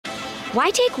Why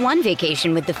take one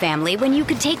vacation with the family when you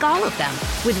could take all of them?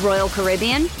 With Royal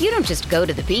Caribbean, you don't just go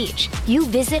to the beach. You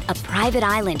visit a private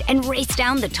island and race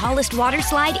down the tallest water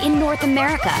slide in North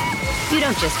America. You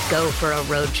don't just go for a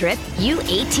road trip. You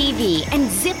ATV and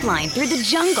zip line through the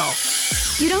jungle.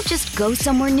 You don't just go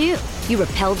somewhere new. You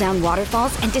rappel down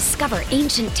waterfalls and discover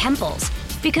ancient temples.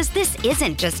 Because this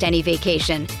isn't just any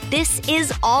vacation. This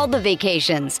is all the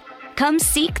vacations. Come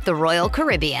seek the Royal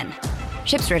Caribbean.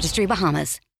 Ships Registry,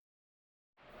 Bahamas.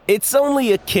 It's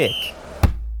only a kick,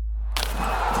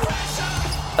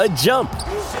 a jump,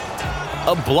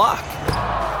 a block.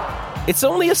 It's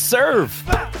only a serve.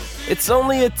 It's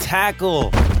only a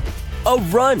tackle, a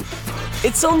run.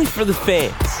 It's only for the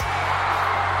fans.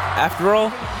 After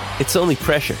all, it's only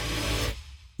pressure.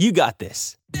 You got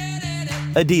this.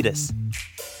 Adidas.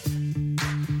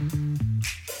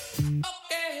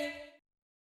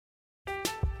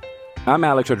 I'm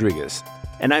Alex Rodriguez.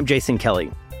 And I'm Jason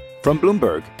Kelly. From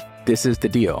Bloomberg, this is The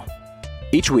Deal.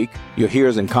 Each week, you'll hear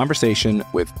us in conversation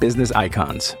with business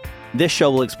icons. This show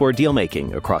will explore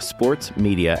deal-making across sports,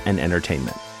 media, and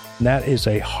entertainment. That is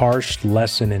a harsh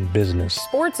lesson in business.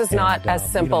 Sports is not as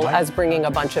simple as bringing a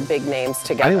bunch of big names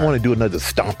together. I didn't want to do another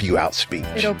stomp you out speech.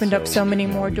 It opened up so many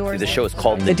more doors. The show is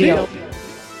called The Deal.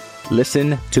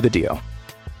 Listen to The Deal.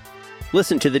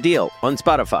 Listen to The Deal on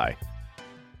Spotify.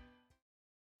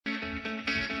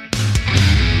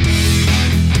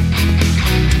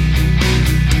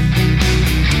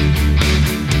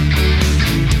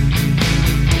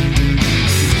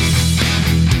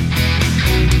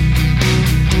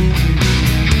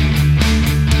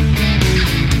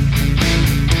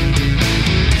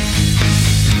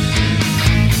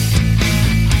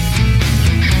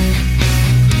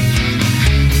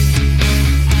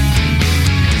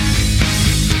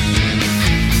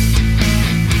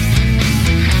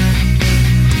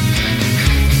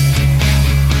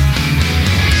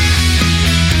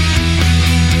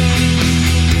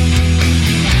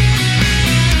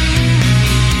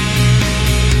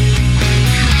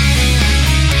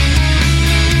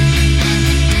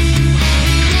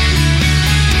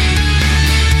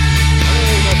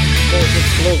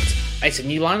 It's a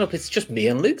new lineup. It's just me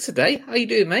and Luke today. How you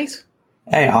doing, mate?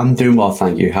 Hey, I'm doing well,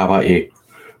 thank you. How about you?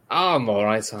 I'm all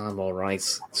right.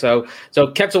 So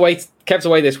kept away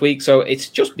this week. So it's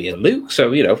just me and Luke. So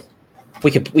we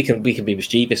can be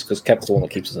mischievous because Kev's the one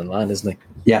that keeps us in line, isn't he?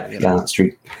 Yeah, that's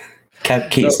true.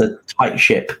 Kev keeps the tight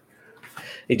ship.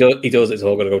 He does. It's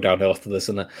all going to go downhill after this,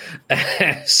 isn't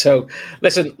it? So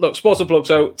listen, look, Sports Unplugged.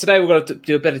 So today we're going to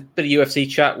do a bit of UFC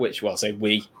chat. Which, well, I say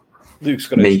we. Luke's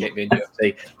going to educate me in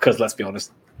UFC because, let's be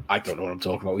honest, I don't know what I'm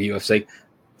talking about with UFC.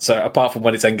 So apart from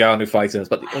when it's Ngannou fighting, that's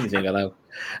about the only thing I know.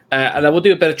 And then we'll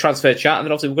do a bit of transfer chat, and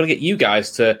then obviously we're going to get you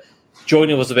guys to join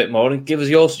us a bit more and give us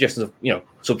your suggestions of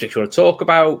subjects you want to talk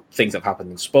about, things that have happened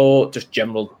in sport, just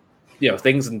general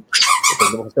things, and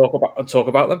if we want to talk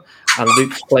about them. And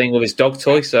Luke's playing with his dog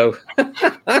toy, so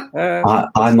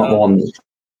I'm not one.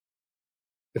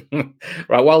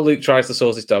 Right, while Luke tries to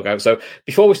sort his dog out. So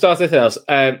before we start anything else,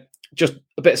 just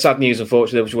a bit of sad news,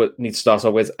 unfortunately, which we need to start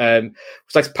off with. We'd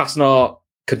like to pass on our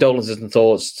condolences and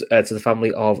thoughts to the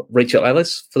family of Rachel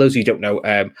Ellis. For those of you who don't know,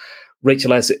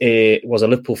 Rachel Ellis was a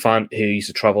Liverpool fan who used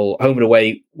to travel home and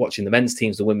away watching the men's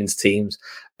teams, the women's teams,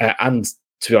 and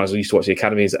to be honest, I used to watch the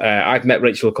academies. I've met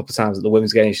Rachel a couple of times at the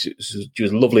women's games. She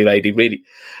was a lovely lady, really,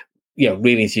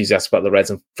 really enthusiastic about the Reds.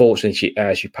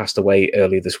 Unfortunately, she passed away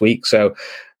earlier this week. So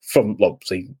from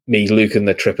obviously me, Luke, and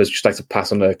the Trippers, just like to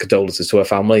pass on her condolences to her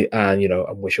family and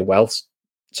and wish her well.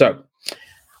 So,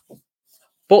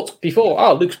 but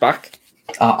before, Luke's back.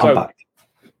 I'm back.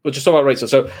 We'll just talk about Rachel.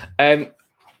 So,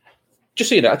 just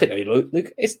so you know, I didn't know,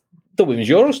 Luke, it's the Women's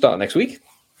Euro starting next week.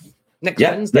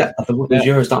 Wednesday. Yeah, the Women's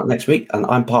Euro starting next week, and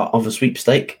I'm part of a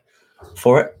sweepstake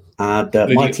for it. And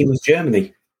my team was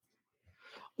Germany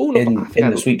in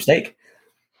the sweepstake.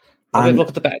 I'll have a look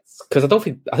at the bets because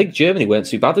I think Germany weren't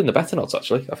too bad in the betting odds.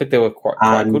 Actually, I think they were quite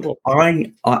good.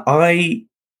 I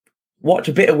watch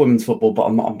a bit of women's football, but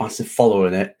I'm not a massive follower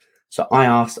in it. So I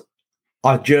asked,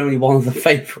 "Are Germany one of the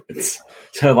favourites?"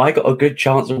 So have I got a good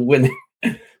chance of winning?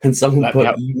 And someone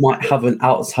put, "You might have an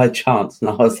outside chance," and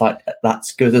I was like,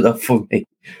 "That's good enough for me."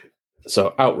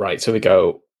 So outright, so we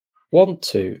go 1,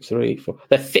 2, 3, 4.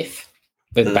 They're fifth.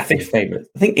 They're the fifth favourite.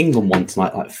 I think England won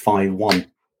tonight, like 5-1.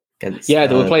 They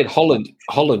were playing Holland.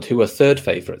 Holland, who are third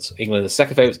favourites. England are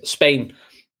second favourites. Spain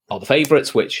are the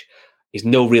favourites, which is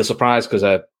no real surprise because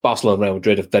Barcelona and Real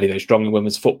Madrid are very, very strong in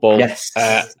women's football. Yes.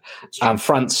 And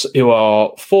France, who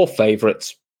are fourth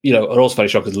favourites, are also very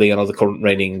strong because Lyon are the current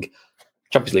reigning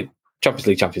Champions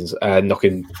League champions,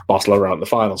 knocking Barcelona out in the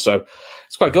final. So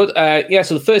it's quite good.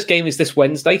 So the first game is this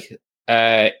Wednesday.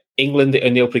 England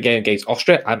in the opening game against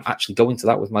Austria. I'm actually going to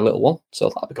that with my little one, so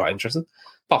that'll be quite interesting.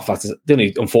 Apart from that, the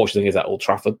only unfortunate thing is at Old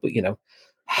Trafford, but yeah,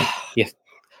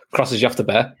 crosses you have to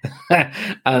bear.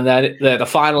 And then the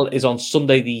final is on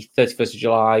Sunday, the 31st of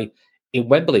July in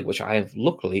Wembley, which I have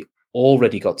luckily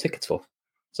already got tickets for.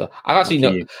 So I've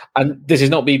actually and this is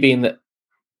not me being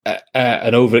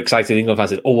an overexcited England fan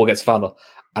said, we'll get to the final.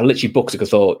 I literally booked it because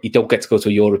I thought you don't get to go to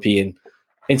a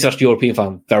international European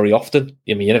fan very often.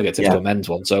 I mean, you never get to go to a men's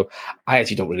one, so I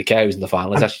actually don't really care who's in the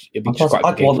final. It's actually, it'd be just quite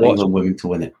I'd want England women to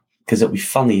win it because it'd be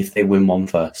funny if they win one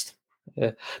first.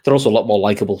 Yeah, they're also a lot more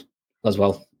likable as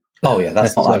well. Oh yeah,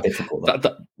 that's not that difficult.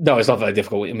 No, it's not very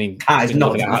difficult. I mean, it's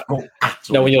not difficult at all.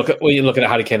 No, when you're looking at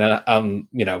Harry Kane and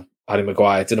Harry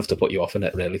Maguire, it's enough to put you off in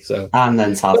it, really. So and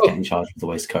then Southgate in charge of the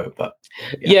waistcoat, but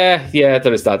yeah,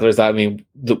 there is that. I mean,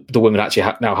 the women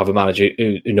actually now have a manager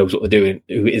who knows what they're doing,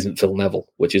 who isn't Phil Neville,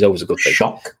 which is always a good thing.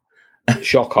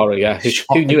 Shock horror, yeah.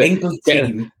 Who knew the it? England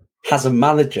team has a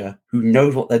manager who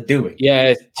knows what they're doing.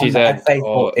 Yeah, she's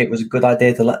thought it was a good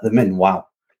idea to let them in. Wow.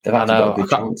 They've actually got a good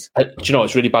chance. Do you know,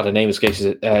 it's really bad her name escapes.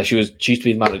 She used to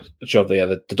be the manager of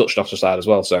the Dutch national side as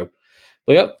well. So,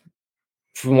 but yeah,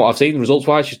 from what I've seen,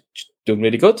 results-wise, she's doing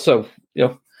really good. So,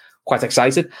 quite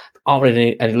excited. Aren't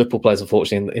really any Liverpool players,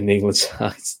 unfortunately, in England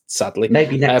side, sadly.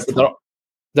 Maybe next time.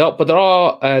 There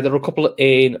are a couple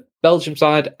in Belgium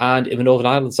side and in the Northern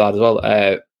Ireland side as well.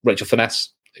 Rachel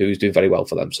Finesse, who's doing very well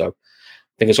for them. So,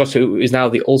 fingers crossed, who is now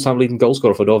the all-time leading goal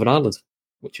scorer for Northern Ireland,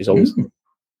 which is always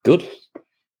good.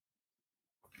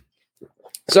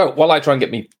 So, while I try and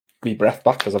get me breath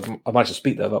back, because I managed to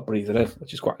speak there without breathing in,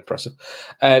 which is quite impressive.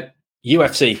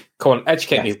 UFC, come on,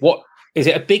 educate me. What is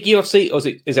it? A big UFC, or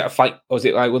is it a fight, or is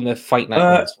it like when the fight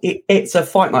night? It's a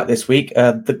fight night this week.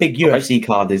 The big UFC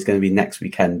card is going to be next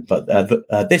weekend, but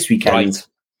this weekend,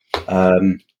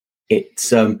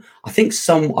 it's I think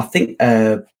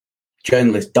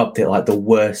journalists dubbed it like the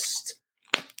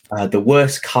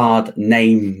worst card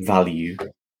name value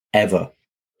ever.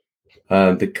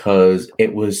 Because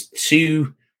it was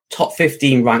two top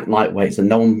 15 ranked lightweights that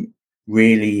no one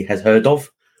really has heard of.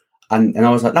 And I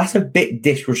was like, that's a bit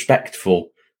disrespectful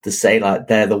to say like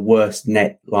they're the worst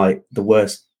the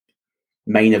worst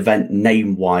main event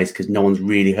name wise because no one's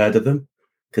really heard of them.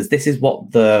 Because this is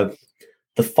what the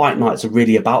fight nights are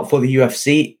really about for the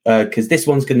UFC. Because this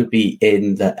one's going to be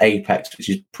in the Apex, which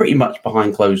is pretty much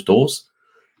behind closed doors,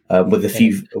 with a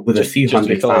few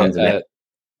hundred fans in it.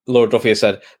 Laura Duffy has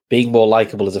said being more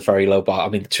likable is a very low bar. I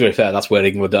mean, to be fair, that's where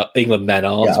England men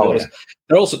are.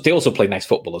 They also play nice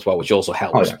football as well, which also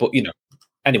helps. But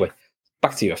anyway,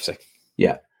 back to UFC.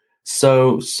 Yeah.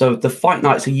 So the fight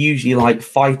nights are usually like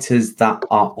fighters that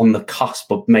are on the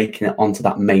cusp of making it onto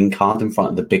that main card in front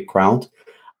of the big crowd,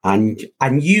 and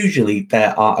usually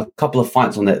there are a couple of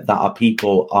fights on it that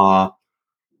people are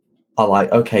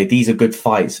like, okay, these are good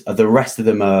fights. The rest of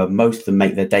them most of them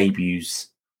make their debuts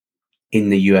in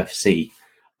the UFC.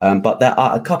 But there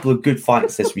are a couple of good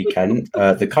fights this weekend.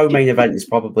 The co-main event is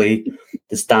probably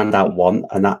the standout one,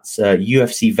 and that's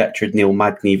UFC veteran Neil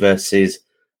Magny versus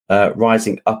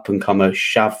rising up-and-comer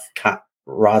Shavkat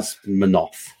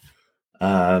Razmanov.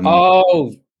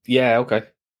 Okay.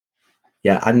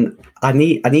 Yeah, and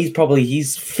he's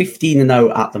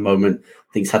 15-0 at the moment.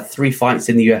 I think he's had 3 fights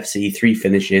in the UFC, 3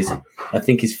 finishes. I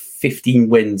think he's 15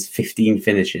 wins, 15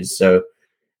 finishes. So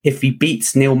if he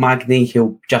beats Neil Magny,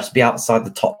 he'll just be outside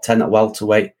the top 10 at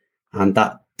welterweight, and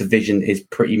that division is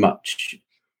pretty much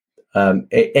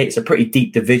it's a pretty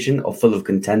deep division full of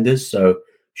contenders. So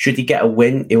should he get a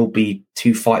win, he'll be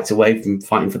 2 fights away from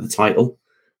fighting for the title.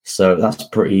 So that's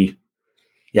pretty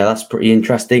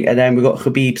interesting. And then we've got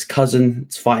Khabib's cousin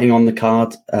fighting on the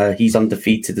card. He's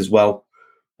undefeated as well,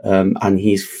 and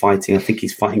he's fighting. I think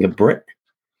he's fighting a Brit,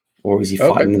 or is he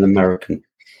fighting an American?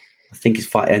 I think he's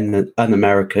fighting an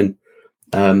American.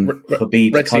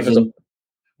 Khabib's cousin.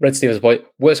 Red Stevens' point.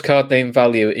 Worst card name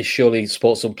value is surely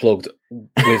Sports Unplugged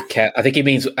with Kev. I think he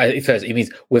means first. He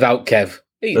means without Kev.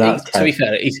 To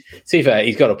be fair,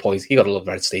 he's got a point. You got to love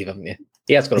Red Steve, haven't you?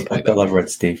 He has got a point. I love Red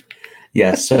Steve.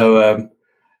 Yeah. So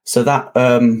that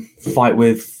fight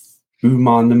with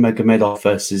Umar Nurmagomedov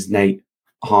versus Nate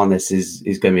Harness is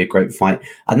going to be a great fight,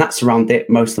 and that's around it.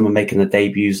 Most of them are making their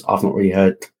debuts. I've not really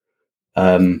heard.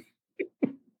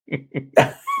 We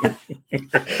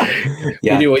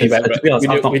knew what you meant. We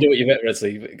knew what you meant, Red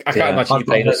Steve. I can't imagine you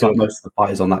playing most of the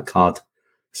fighters on that card.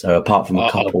 So apart from a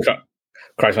couple,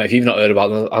 Christ, mate, if you've not heard about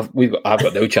them, I've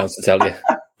got no chance to tell you.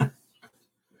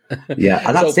 Yeah,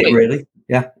 and that's it, really.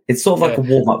 Yeah, it's sort of like a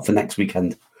warm up for next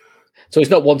weekend. So it's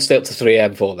not one stay up to 3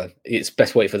 a.m. for them. It's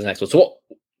best wait for the next one. So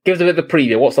give us a bit of a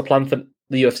preview. What's the plan for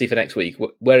the UFC for next week?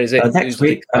 Where is it? Next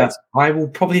week, I will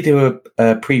probably do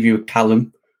a preview with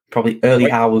Callum, probably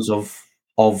early hours of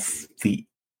the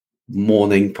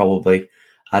morning, probably.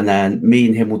 And then me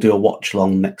and him will do a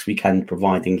watch-along next weekend,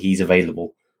 providing he's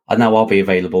available. I know I'll be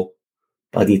available,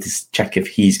 but I need to check if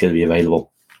he's going to be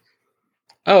available.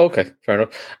 Oh, okay. Fair enough.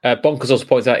 Bonkers also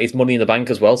points out it's Money in the Bank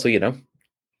as well, so,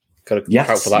 got to yes,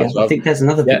 out for that as well. I think there's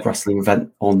another big wrestling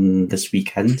event on this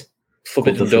weekend.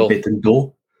 Forbidden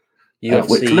Door.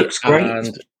 Which looks great.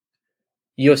 And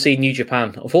UFC New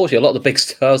Japan. Unfortunately, a lot of the big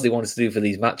stars they wanted to do for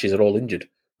these matches are all injured.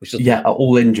 Are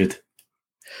all injured.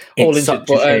 It's such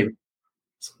a shame.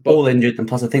 All injured, and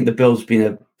plus I think the build's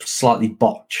been slightly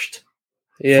botched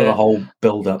for the whole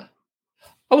build-up.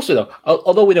 Also, though,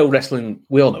 although we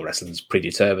all know wrestling's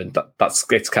predetermined.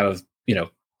 It's kind of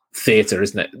theatre,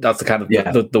 isn't it? That's the kind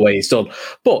of the way it's done.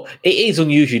 But it is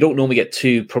unusual. You don't normally get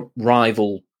two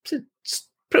rival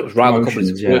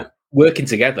companies working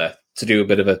together to do a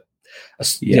bit of a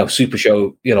super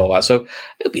show, all that. So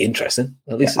it'll be interesting.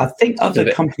 At least I think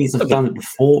other companies have done it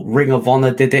before. Ring of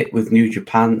Honor did it with New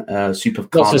Japan, Super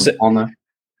Card of Honor.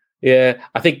 Yeah,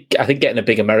 I think getting a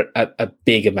big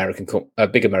American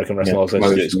wrestling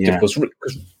organization is difficult.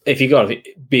 If you got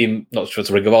being not sure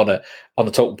to Ring of Honor on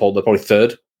the totem pole, they're probably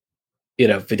third.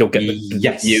 If they don't get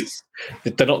the views,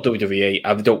 they're not WWE,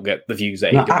 and they don't get the views.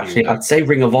 No, actually, I'd say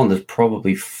Ring of Honor is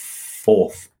probably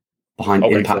fourth behind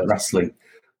Impact Wrestling,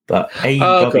 but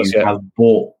AEW have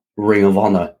bought Ring of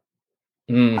Honor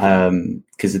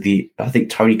because of I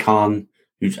think Tony Khan,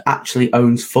 who actually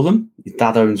owns Fulham, his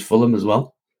dad owns Fulham as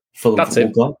well. That's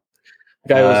it. The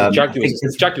guy was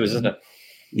Jaguars, isn't it?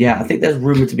 Yeah, I think there's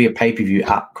rumoured to be a pay-per-view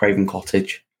at Craven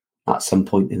Cottage at some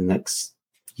point in the next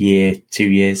year, 2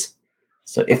 years.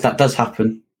 So if that does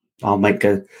happen, I'll make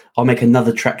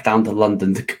another trek down to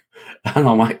London and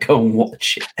I might go and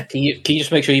watch it. Can you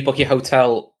just make sure you book your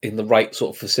hotel in the right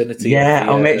sort of vicinity? Yeah,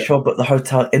 I'll make sure I book the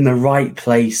hotel in the right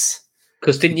place.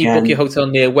 Because didn't you book your hotel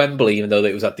near Wembley, even though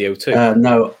it was at the O2?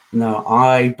 No,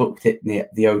 I booked it near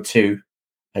the O2,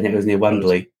 and it was near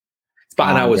Wembley. It's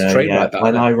about an hour's train like that.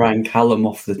 When I rang Callum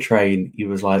off the train, he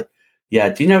was like, "Yeah,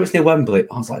 do you know it's near Wembley?"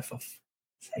 I was like, "For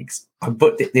sakes!" I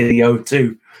booked it near the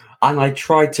O2, and I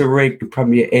tried to ring the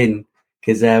Premier Inn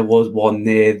because there was one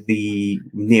near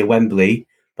Wembley,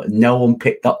 but no one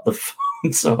picked up the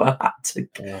phone, so I had to.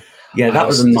 That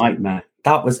was a nightmare.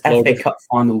 That was FA Cup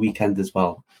final weekend as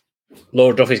well.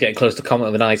 Laura Duffy's getting close to comment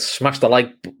of the night. Smash the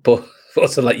like, but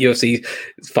also let UFC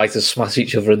fighters smash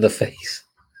each other in the face.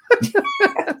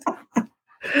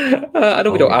 I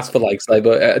know we don't ask for likes,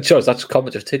 but sure, that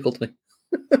comment just tickled me.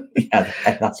 Yeah,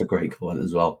 that's a great comment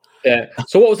as well. Yeah.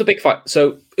 So, what was the big fight?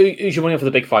 So, who's your money for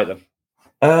the big fight then?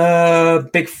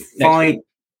 Big fight.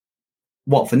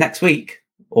 What for next week?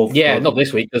 Not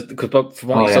this week, because from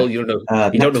what you told, you don't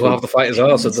know. You don't know who half the fighters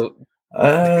are. So,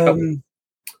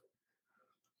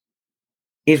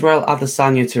 Israel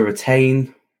Adesanya to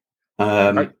retain.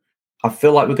 I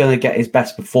feel like we're going to get his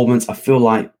best performance. I feel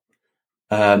like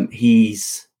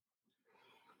his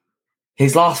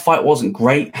last fight wasn't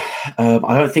great. I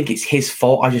don't think it's his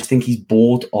fault. I just think he's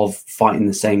bored of fighting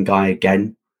the same guy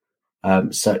again.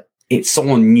 So it's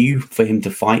someone new for him to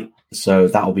fight. So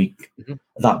that'll be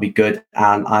good.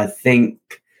 And I think,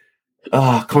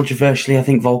 controversially, I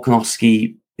think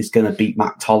Volkanovski is going to beat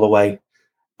Max Holloway,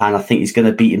 and I think he's going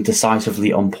to beat him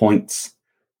decisively on points.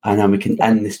 And then we can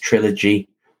end this trilogy,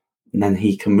 and then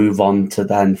he can move on to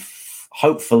then,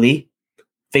 hopefully,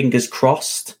 fingers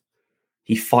crossed,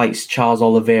 he fights Charles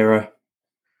Oliveira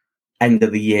end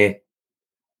of the year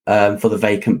for the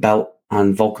vacant belt,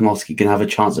 and Volkanovski can have a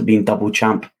chance at being double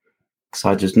champ. Because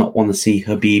I just not want to see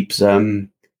Khabib's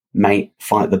mate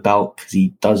fight the belt, because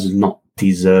he does not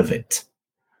deserve it.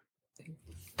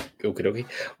 Okay.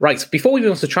 Right, before we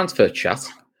move on to transfer chat,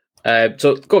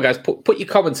 so go on, guys, put your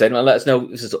comments in and let us know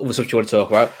if there's other stuff you want to talk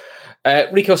about.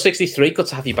 Rico63, good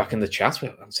to have you back in the chat. We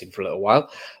haven't seen for a little while.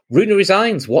 Runa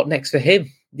resigns. What next for him?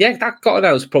 Yeah, that got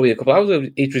announced probably a couple of hours ago.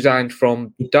 He'd resigned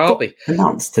from Derby.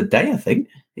 Announced today, I think.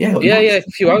 Yeah, a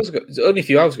few hours ago. Only a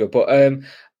few hours ago. But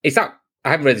is that? I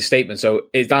haven't read the statement. So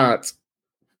is that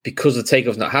because the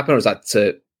takeover's not happening, or is that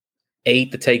to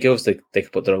aid the takeovers? So they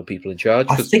could put their own people in charge.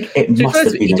 I think it must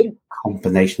have been a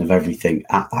combination of everything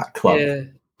at that club. Yeah.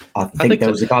 I think there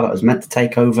was a guy that was meant to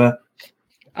take over.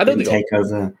 I don't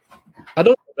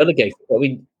relegate. I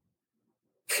mean,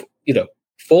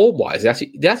 form-wise, they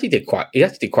actually did quite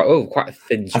well, quite a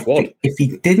thin squad. If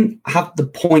he didn't have the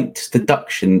point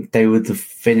deduction, they would have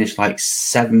finished like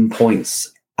 7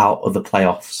 points out of the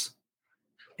playoffs.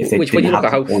 When you look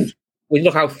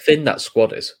at how thin that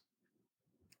squad is,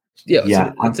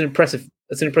 it's an impressive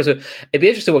That's an impressive. It'd be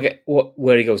interesting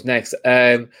where he goes next.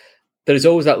 There's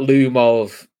always that loom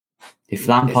of if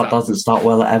Lampard doesn't start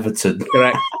well at Everton,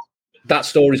 correct. That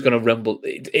story's going to rumble.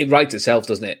 It writes itself,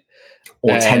 doesn't it?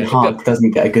 Or Ten Hag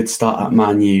doesn't get a good start at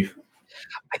Man U.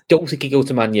 I don't think he'd go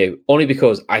to Man U, only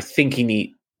because I think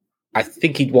he'd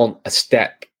want a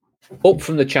step up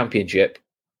from the Championship,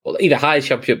 well, either higher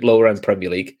Championship, lower end Premier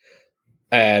League,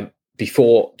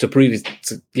 before to prove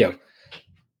your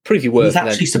worth. He's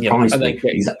actually surprised me.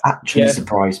 He's actually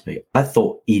surprised me. I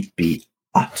thought he'd be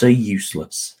utterly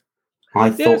useless. I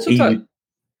thought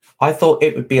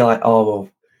it would be like,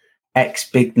 X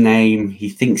big name. He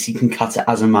thinks he can cut it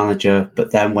as a manager,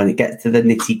 but then when it gets to the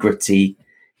nitty gritty,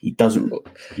 he doesn't. But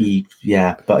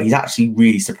he's actually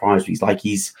really surprised me.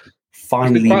 He's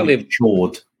finally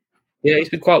matured. Yeah, he's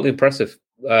been quietly impressive.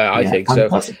 I think so.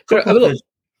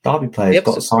 Derby players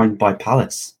got signed by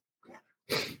Palace.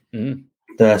 Mm.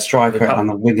 The striker and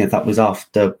the winger that was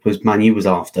Man U was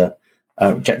after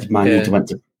rejected Man U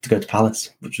to go to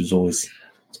Palace, which was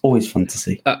always fun to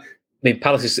see. I mean,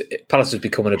 Palace is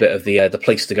becoming a bit of the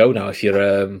place to go now. If you're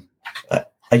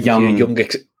a young,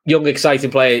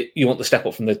 exciting player, you want to step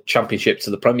up from the Championship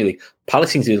to the Premier League. Palace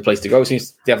seems to be the place to go. It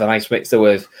seems they have a nice mix there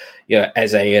with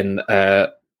Eze and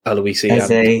Aloisi.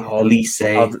 Elise,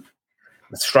 the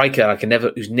striker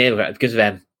who's never got because of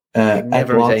them.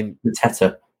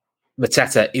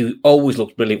 Mateta, who always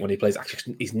looks brilliant when he plays.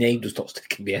 Actually, his name just stops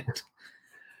sticking in the end.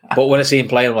 But when I see him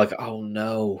play, I'm like, oh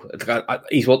no,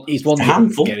 he's one. He's a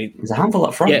handful. He's a handful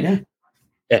up front.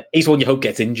 Yeah, he's one you hope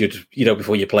gets injured.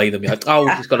 Before you play them, you're like, oh,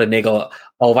 he's got a niggle.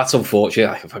 Oh, that's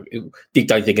unfortunate. Deep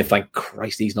down thinking, thank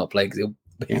Christ, he's not playing.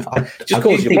 Just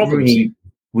causes you problems. He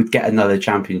would get another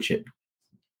Championship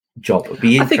job. It'd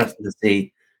be interesting to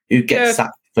see who gets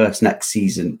sacked first next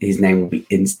season. His name will be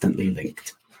instantly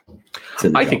linked.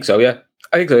 I think so. Yeah,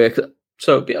 I think so. Yeah.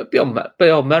 So beyond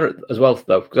merit as well,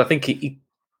 though, because I think he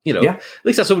at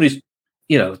least that's somebody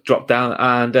who's dropped down.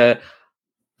 And I'm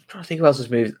trying to think who else has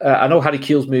moved. I know Harry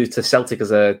Kewell's moved to Celtic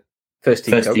as a first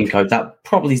team coach. That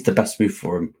probably is the best move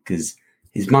for him because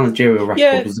his managerial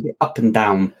record was a bit up and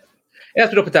down. It has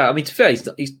been up and down. I mean, to be fair,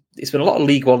 it's been a lot of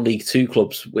League One, League Two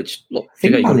clubs. Which look,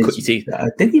 you cut your teeth.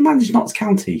 Didn't he manage Notts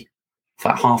County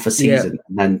for half a season,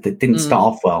 and then they didn't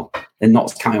start off well? Then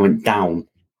Notts County went down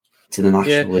to the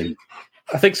National League.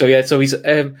 I think so. Yeah. So he's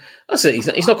that's it.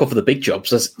 He's not going for the big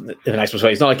jobs. That's in a nice way.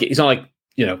 He's not like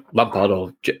Lampard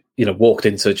or walked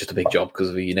into just a big job because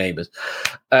of who your name is.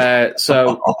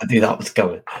 So I knew that was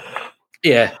going.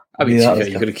 Yeah, I mean,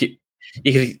 you could keep.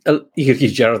 You could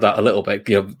give Gerrard that a little bit.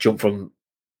 Jump from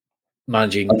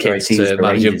managing kids to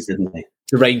managing the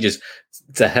Rangers.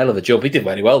 It's a hell of a jump. He did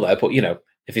very well there, but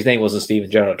if his name wasn't Steven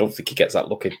Gerrard, I don't think he gets that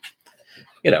look in.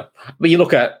 But you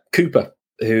look at Cooper,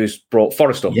 who's brought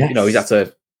Forest up. Yes. He's had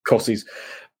to cost his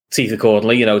teeth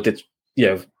accordingly. Did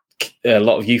a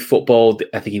lot of youth football.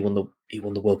 I think he won the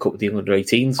World Cup with the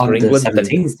under-18s for England.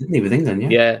 Under-17s, didn't he, with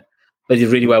England? Yeah. But he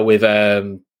did really well with.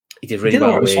 He did really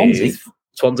well with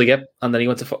Swansea, and then he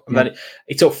went to. And then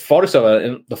he took Forest over.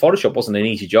 And the Forest job wasn't an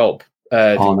easy job.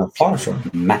 Forest was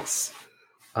a mess.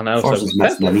 I know. Forest was a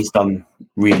mess, and he's done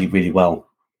really, really well.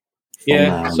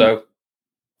 So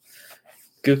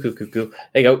good. There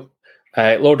you go.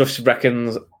 Lord Duff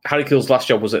reckons Harry Kewell's last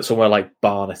job was at somewhere like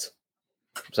Barnet.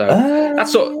 So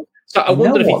that's sort. So I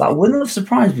wonder if that wouldn't have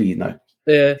surprised me,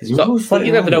 Yeah, so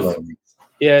you never know.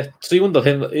 So you wonder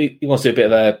if he wants to do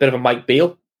a bit of a Michael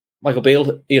Beale.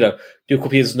 Do a couple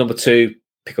of years as number 2,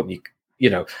 pick up new.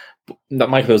 That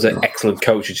Michael Beale's an excellent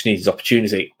coach who just needs his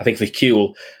opportunity. I think for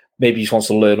Kewell, maybe he just wants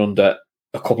to learn under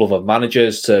a couple of other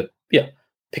managers to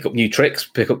pick up new tricks,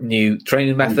 pick up new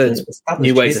training methods,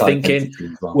 new ways of thinking,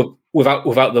 without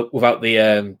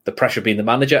the pressure of being the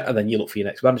manager, and then you look for your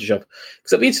next manager job.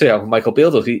 Because it'd be interesting how Michael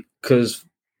Beale does, because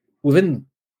within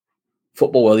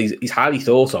football world, he's highly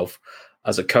thought of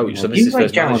as a coach. So this is his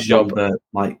first manager job.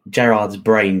 Like Gerrard's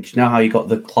brain. Do you know how you got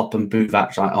the Klopp and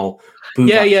Buvac?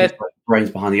 Buvac brains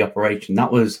behind the operation.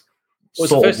 That was the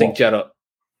first thing Gerrard.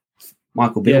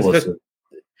 Michael Beale was.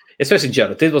 It's first thing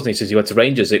Gerrard did, wasn't he? Since he went to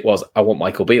Rangers, it was, I want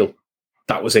Michael Beale.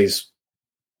 That was his,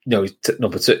 his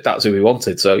number 2. That's who he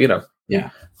wanted. So,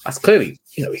 that's clearly,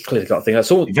 he clearly got a thing.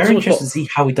 Very interested to see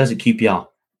how he does at QPR.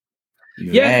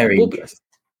 Very interesting.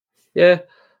 Yeah.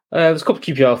 There's a couple of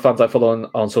QPR fans I follow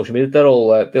on social media. They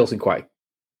all seem quite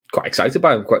excited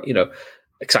by him. Quite,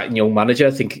 exciting young manager.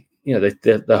 I think,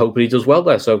 they're hoping he does well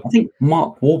there. So I think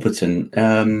Mark Warburton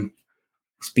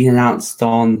has been announced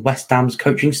on West Ham's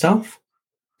coaching staff.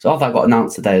 So that got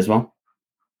announced today as well.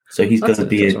 So he's going to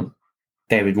be in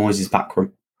David Moyes'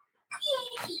 backroom.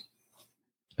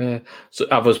 So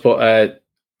others put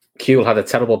Kuhl had a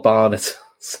terrible Barnet.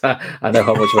 So I know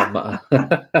how much it matter.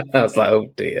 I was like, oh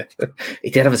dear.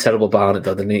 He did have a terrible Barnet,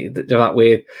 though, didn't he? That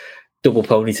weird double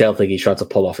ponytail thing he tried to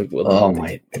pull off. It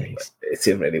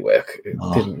didn't really work. It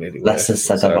didn't really work. Less is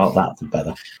said about that, the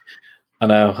better. I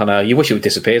know. You wish it would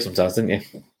disappear sometimes, didn't you?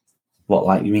 What,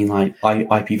 like, you mean like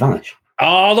IP vanish?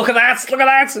 Oh, look at that! Look at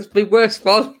that! It's the worst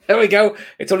fun. There we go.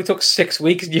 It only took 6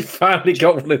 weeks and you finally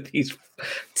got one of these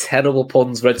terrible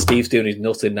puns Red Steve's doing his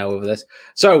nutting now over this.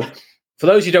 So, for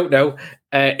those who don't know,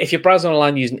 if you're browsing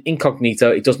online using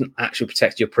incognito, it doesn't actually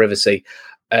protect your privacy.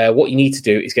 What you need to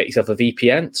do is get yourself a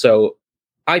VPN. So,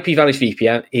 IP Vanish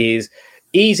VPN is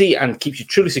easy and keeps you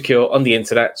truly secure on the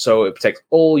internet. So, it protects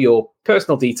all your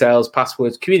personal details,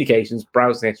 passwords, communications,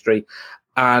 browsing history,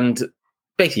 and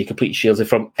basically completely shields it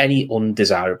from any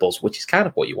undesirables, which is kind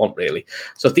of what you want, really.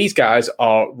 So these guys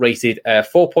are rated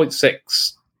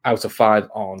 4.6 out of 5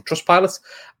 on Trustpilot.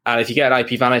 And if you get an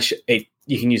IP Vanish,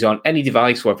 you can use it on any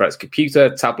device, whether it's computer,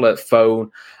 tablet,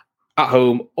 phone, at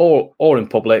home, or in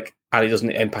public, and it doesn't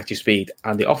impact your speed.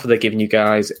 And the offer they're giving you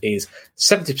guys is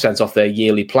 70% off their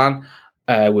yearly plan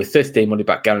with 30-day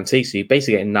money-back guarantee. So you're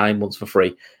basically getting 9 months for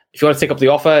free. If you want to take up the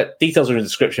offer, details are in the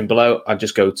description below, and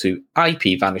just go to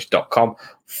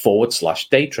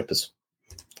ipvanish.com/daytrippers.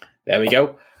 There we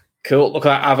go. Cool. Look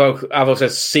at that. Avo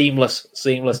says seamless.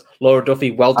 Laura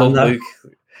Duffy, well done, Luke.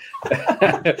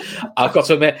 I've got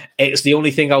to admit, it's the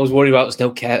only thing I was worried about. There's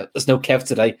no Kev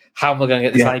today. How am I going to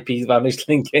get this IP Vanish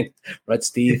link in? Red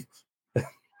Steve.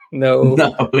 No.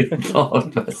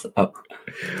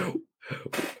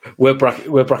 We're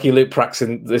Bracky Luke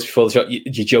practicing this before the shot.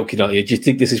 You're joking, aren't you? Do you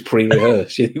think this is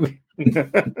pre-rehearsed? I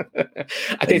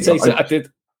did say so.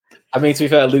 I mean, to be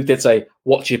fair, Luke did say,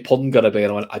 "What's your pun gonna be?"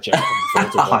 And I went, "I just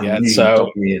haven't thought of one yet."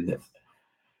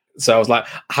 So I was like,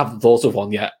 "I haven't thought of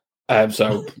one yet."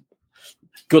 So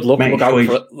good luck.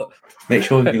 Make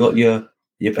sure you got you're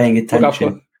paying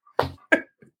attention.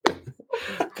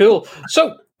 Cool.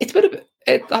 So it's been a bit.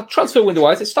 Transfer window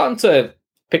wise, it's starting to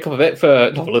pick up a bit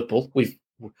for Liverpool.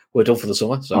 We're done for the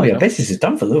summer. So, business is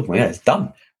done for Liverpool. Yeah, it's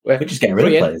done. We're just getting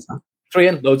rid of players now. 3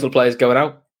 in, loads of players going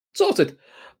out. Sorted.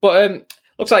 But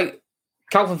looks like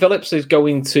Calvin Phillips is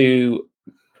going to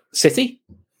City.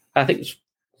 I think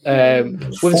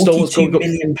 £42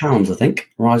 million, I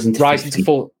think. Rising to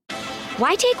 4.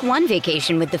 Why take one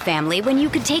vacation with the family when you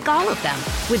could take all of them?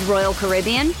 With Royal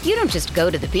Caribbean, you don't just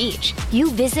go to the beach. You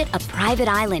visit a private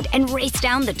island and race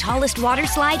down the tallest water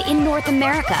slide in North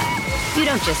America. You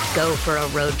don't just go for a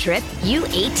road trip. You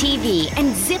ATV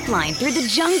and zip line through the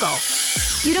jungle.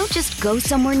 You don't just go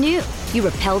somewhere new. You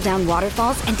rappel down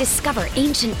waterfalls and discover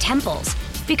ancient temples.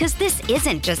 Because this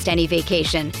isn't just any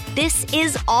vacation. This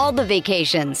is all the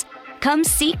vacations. Come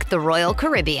seek the Royal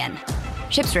Caribbean.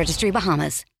 Ships Registry,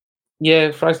 Bahamas.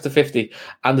 Yeah, price to 50,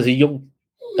 and there's a young.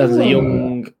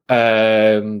 Oh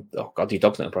God, your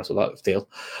dog's not impressed with that deal.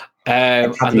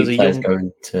 And there's a young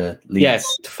going to Leeds.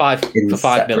 Yes, for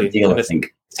 5 million. Deal, I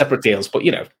think. Separate deals, but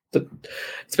it's a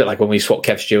bit like when we swapped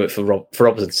Kev Stewart for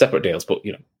Robertson. Separate deals, but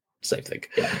same thing.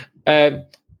 Yeah.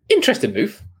 Interesting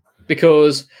move,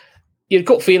 because your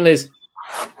gut feeling is,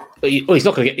 he's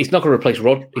not going to replace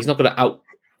Rod. He's not going to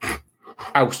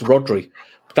oust Rodri.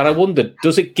 But I wonder,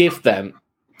 does it give them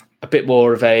a bit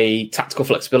more of a tactical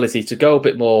flexibility to go a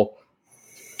bit more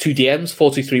 2 DMs,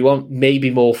 4-2-3-1,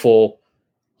 maybe more for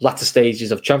latter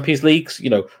stages of Champions Leagues?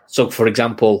 So for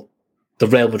example, the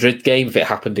Real Madrid game, if it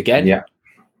happened again,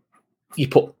 you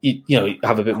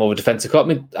have a bit more of a defensive cut.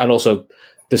 And also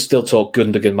there's still talk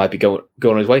Gundogan might be going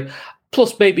on his way.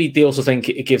 Plus, maybe they also think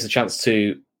it gives a chance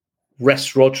to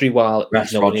rest Rodri while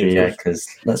because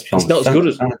let's be honest, it's not as good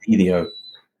as video.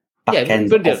 Back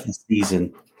end of the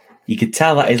season. You could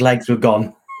tell that his legs were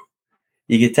gone.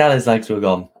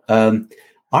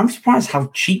 I'm surprised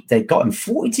how cheap they got him.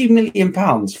 £42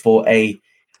 million for a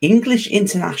English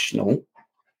international.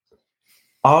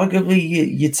 Arguably,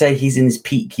 you'd say he's in his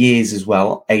peak years as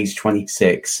well, age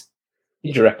 26.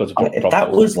 If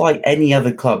that was like any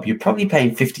other club, you're probably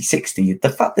paying 50, 60. The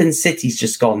fact that City's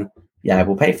just gone,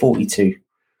 we'll pay 42,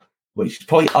 which is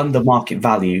probably under market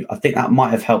value. I think that might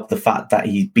have helped the fact that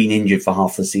he's been injured for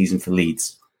half the season for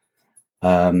Leeds.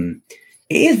 It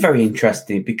is very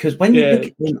interesting because when you look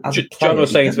at him as a player, John was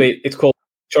saying to me, it's called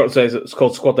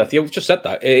squad depth. You've just said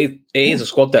that. It is a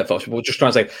squad depth option, but we're just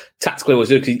trying to say tactically what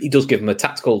he does give him a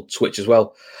tactical switch as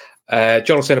well.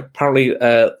 John was saying apparently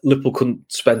Liverpool couldn't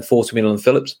spend 40 million on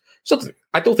Phillips. So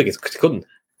I don't think it couldn't. I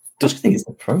just think it's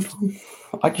the profile.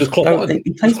 I just don't think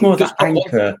he plays more of that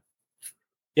anchor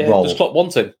role. Does Klopp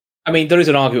want him? I mean, there is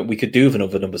an argument we could do with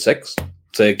another number 6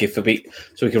 to give so we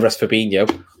can rest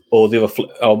Fabinho. Or the other flip,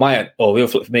 the other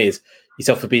flip for me is you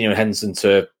tell Fabinho and Henderson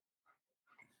to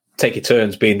take your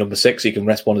turns being number 6, so you can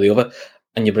rest one or the other,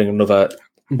 and you bring another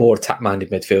more attack-minded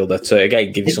midfielder to,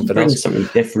 again, give you something else. Something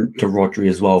different to Rodri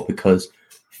as well, because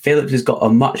Phillips has got a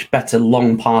much better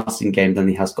long passing game than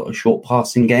he has got a short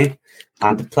passing game.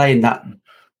 And to play in that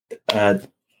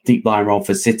deep line role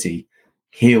for City,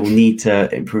 he'll need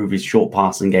to improve his short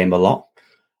passing game a lot.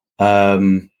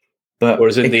 But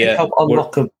Whereas it could help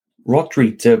unlock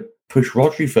Rodri to push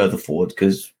Rodri further forward,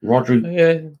 because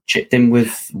Rodri chipped in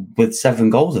with 7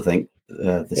 goals, I think,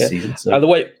 this season. So. And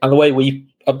the way we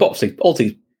obviously all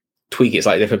teams tweak it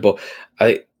slightly different, but I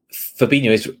think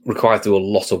Fabinho is required to do a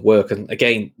lot of work. And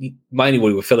again, my only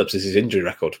worry with Phillips is his injury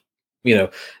record.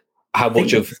 How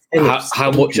much of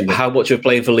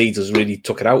playing for Leeds has really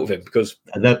took it out of him, because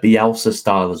the Bielsa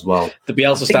style as well. The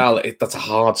Bielsa style, that's a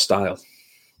hard style.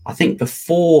 I think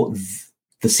before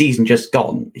the season just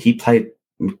gone, he played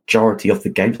majority of the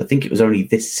games. I think it was only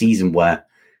this season where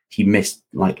he missed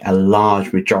like a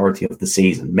large majority of the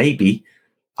season. Maybe,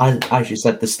 as you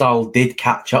said, the style did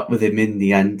catch up with him in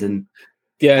the end. And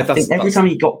I think every time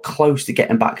he got close to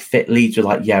getting back fit, Leeds were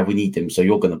like, "Yeah, we need him, so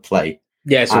you're going to play."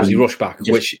 Yeah, so he rushed back,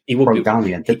 which he would be down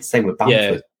the end. Did the same with Bamford.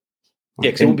 Yeah,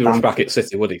 because he wouldn't be rushed back at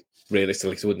City, would he?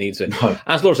 Realistically, he wouldn't need to. No.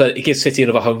 As Laura said, it gives City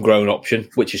another homegrown option,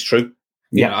 which is true.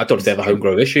 I don't know if they have a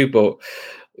homegrown issue, but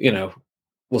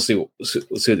we'll see what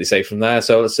they say from there.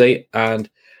 So let's see. And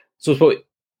so it's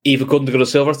either Gundogan or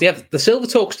Silva. Yeah, the Silva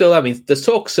talk still. I mean, there's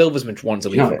talk Silva's been wanting to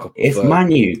leave for a couple. If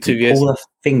Man U could pull a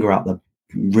finger out the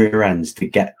rear ends to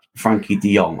get Frankie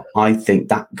de Jong, I think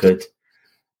that could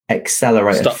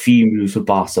accelerate a few moves for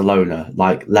Barcelona,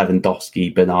 like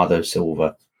Lewandowski, Bernardo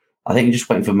Silva. I think you're just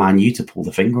waiting for Man U to pull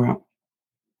the finger out.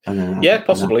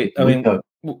 Possibly.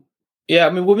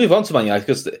 We'll move on to Man United,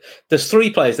 because there's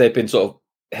 3 players they've been sort of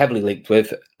heavily linked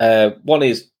with. One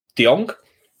is de Jong.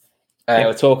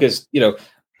 Talk is,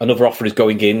 another offer is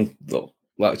going in. Well,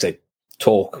 like I say,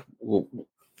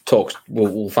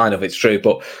 we'll find if it's true,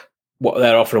 but what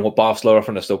they're offering, what Barcelona are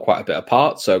offering, are still quite a bit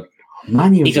apart. So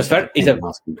he's a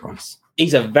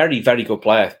very, very good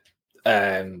player,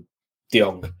 de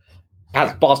Jong.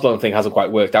 Barcelona thing hasn't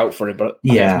quite worked out for him, but I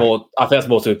think that's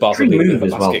more to do with Barcelona being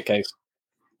a basket case.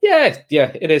 Yeah,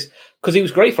 it is, because he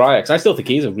was great for Ajax. I still think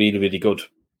he's a really, really good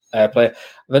player. And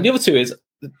then the other 2 is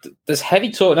there's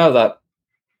heavy talk now that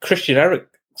Christian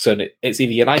Eriksen, it's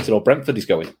either United or Brentford he's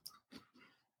going.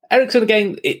 Eriksen,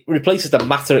 again, it replaces the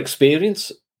Mata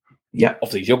experience. Yeah,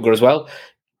 obviously he's younger as well.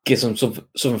 Gives him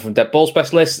something from dead ball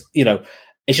specialists.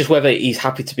 It's just whether he's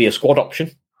happy to be a squad option,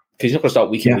 because he's not going to start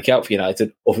week in, week out for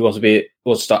United, or if he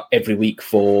wants to start every week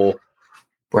for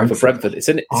Brentford. It's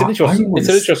an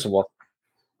interesting one.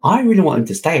 I really want him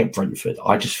to stay at Brentford.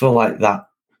 I just feel like that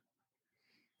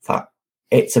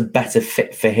it's a better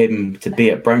fit for him to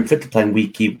be at Brentford, to play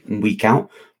week in, week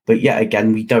out. But yet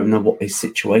again, we don't know what his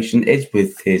situation is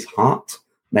with his heart.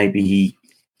 Maybe he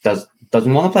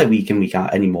doesn't want to play week in, week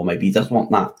out anymore. Maybe he does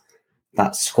want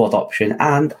that squad option.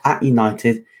 And at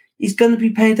United, he's going to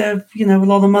be paid a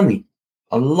lot of money.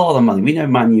 A lot of money. We know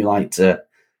Man U like to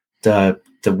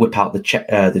whip out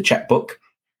the checkbook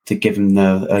to give him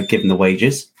the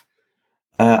wages.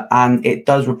 And it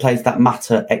does replace that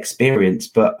Mata experience.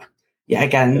 But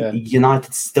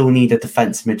United still need a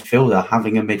defensive midfielder.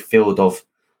 Having a midfield of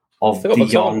De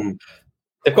Jong.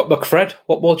 They've got McFred.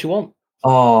 What more do you want?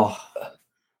 Oh,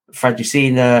 Fred, you've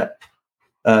seen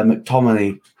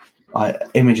McTominay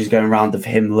images going around of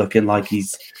him looking like he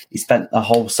spent the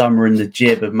whole summer in the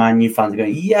gym, and Man U fans are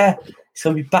going, yeah, he's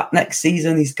going to be back next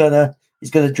season. He's gonna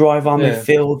drive our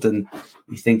midfield, and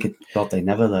you think, God, they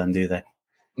never learn, do they?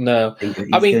 No, he's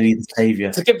going to be the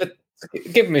saviour. To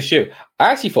give him a shoe.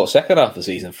 I actually thought second half of the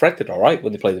season, Fred did all right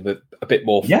when they played a bit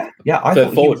more. I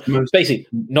thought forward. Basically,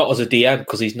 not as a DM,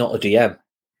 because he's not a DM.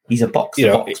 He's a box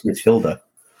midfielder.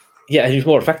 Yeah, and he's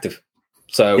more effective.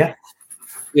 So,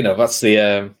 that's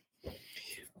the.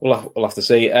 We'll have to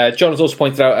see. John has also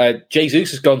pointed out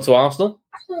Jesus has gone to Arsenal,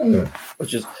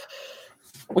 which is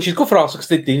good for Arsenal, because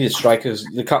they need strikers.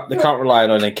 They can't rely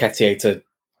on Nketiah to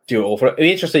do it all for it. It'd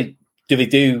be interesting. Do they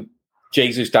do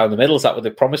Jesus down the middle? Is that what they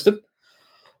promised him,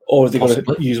 or are they going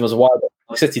to use him as a wide?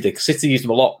 Like City did. City used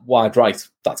him a lot wide right.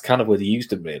 That's kind of where they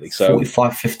used him, really. So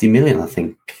 45-50 million, I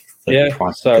think. The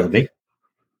price is going to be.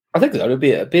 I think that would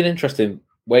be an interesting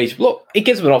wage. Look, it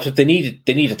gives them an option. They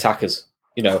need attackers.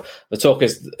 The talk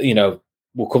is,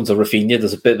 we'll come to Rafinha.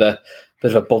 There's a bit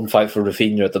of a bun fight for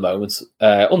Rafinha at the moment,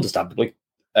 understandably.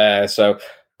 But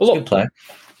look, good player.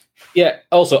 Yeah.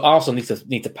 Also, Arsenal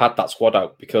need to pad that squad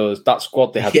out, because that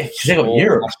squad they had. They got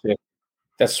Europe.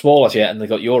 They're small as yet, and they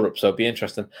got Europe, so it'll be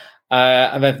interesting.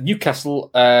 And then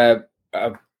Newcastle have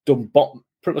done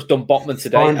pretty much done Botman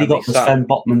today. Finally got the Sven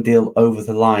Botman deal over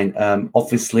the line.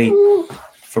 Obviously,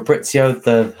 Fabrizio,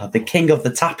 the king of the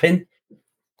tapping,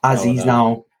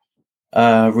 now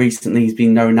recently he's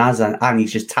been known as, and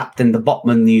he's just tapped in the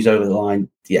Botman news over the line.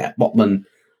 Yeah, Botman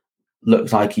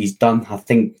looks like he's done. I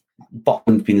think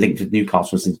Botman's been linked with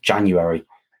Newcastle since January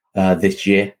this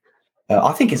year.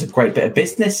 I think it's a great bit of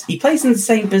business. He plays in the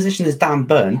same position as Dan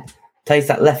Burn, plays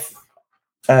that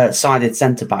left-sided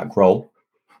centre-back role.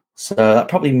 So that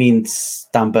probably means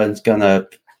Dan Burn's going to,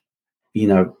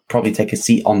 probably take a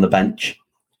seat on the bench.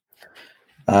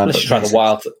 Let's try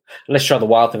the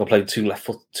wild thing of playing two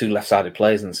left-sided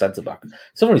players in the centre-back. For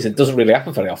some reason, it doesn't really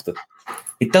happen very often.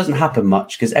 It doesn't happen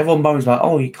much because everyone moans about,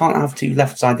 you can't have two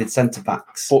left-sided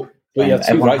centre-backs. But you have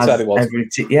two right-sided ones.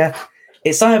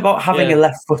 It's something about having a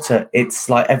left footer. It's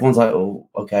like everyone's like, oh,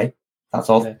 okay, that's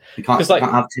odd. Yeah. You can't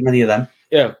have too many of them.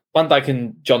 Yeah, Van Dijk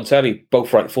and John Terry,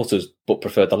 both right footers, but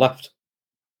prefer the left.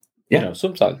 Yeah,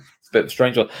 sometimes it's a bit of a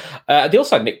strange one. They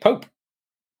also had Nick Pope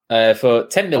for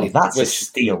 10 million. That's a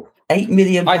steal. £8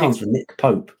 million for Nick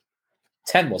Pope.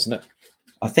 10, wasn't it?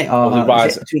 I think.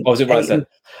 Was it right then?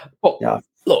 But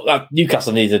look,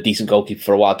 Newcastle needed a decent goalkeeper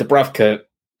for a while. Dubravka,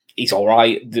 he's all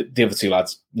right. The other two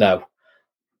lads, no.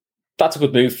 That's a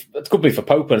good move. It's a good move for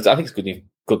Pope, and I think it's a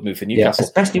good move for Newcastle. Yeah,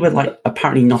 especially when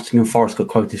apparently Nottingham Forest got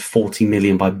quoted 40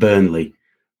 million by Burnley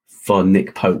for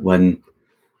Nick Pope when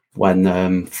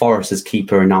Forest's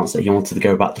keeper announced that he wanted to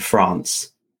go back to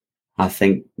France. I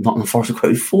think Nottingham Forest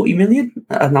quoted 40 million,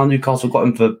 and now Newcastle got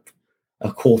him for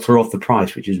a quarter of the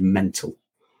price, which is mental.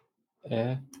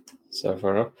 Yeah, so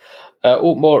fair enough.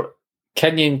 More.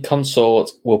 Kenyan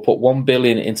consort will put $1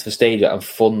 billion into the stadium and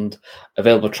fund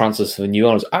available transfers for the new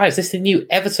owners. Is this the new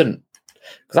Everton?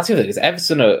 Because that's the other thing.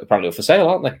 Everton are apparently up for sale,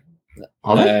 aren't they?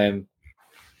 Are they?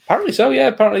 Apparently so. Yeah,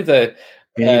 apparently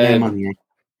they're money.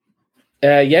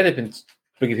 They've been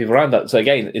bringing people around that. So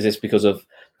again, is this because of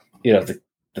the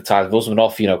ties of husband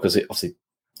off? Because obviously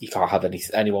you can't have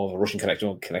anyone with a Russian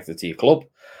connection connected to your club.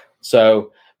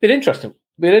 So been interesting.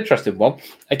 Be an interesting one.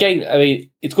 Again, I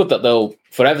mean, it's good that they'll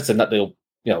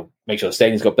make sure the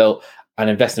stadium's got built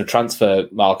and invest in a transfer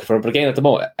market for it. But again, at the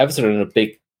moment, Everton are in a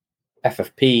big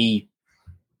FFP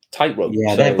tightrope.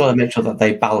 Yeah, they've got to make sure that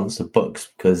they balance the books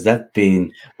because they've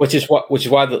been... Which is why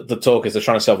the talk is they're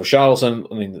trying to sell for Richarlison.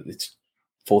 I mean, it's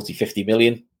 40, 50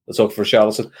 million, the talk for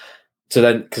Richarlison.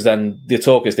 Because then the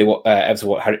talk is they want Everton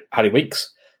want Harry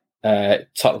Winks.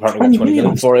 Tottenham apparently want 20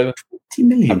 million for him. 20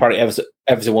 million. Apparently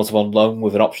Everton wants him on loan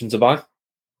with an option to buy.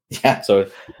 Yeah. So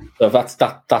that's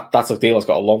a deal that's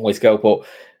got a long way to go. But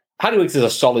Harry Winks is a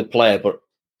solid player, but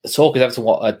the talk is Everton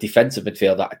want a defensive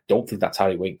midfielder. I don't think that's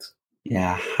Harry Winks.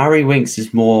 Yeah, Harry Winks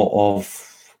is more of...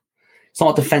 It's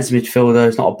not a defensive midfielder.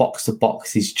 It's not a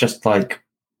box-to-box. He's just like...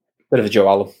 Bit of a Joe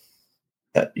Allen.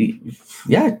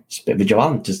 Just a bit of a Joe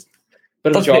Allen. Just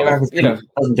bit of a Joe Allen.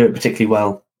 Doesn't do it particularly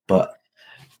well, but...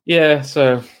 Yeah,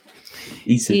 so...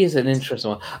 He is an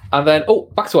interesting one. And then,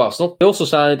 back to Arsenal. They also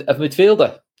signed a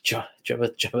midfielder. Do you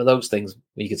remember those things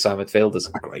where you could sign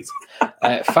midfielders? Great.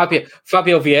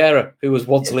 Fabio Vieira, who was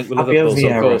once linked with Liverpool, so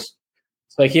of course.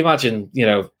 So can you imagine,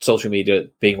 social media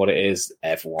being what it is,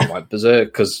 everyone went berserk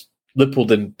because Liverpool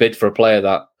didn't bid for a player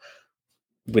that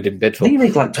we didn't bid for. I think he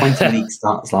made like 20 league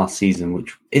starts last season,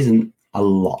 which isn't a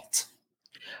lot.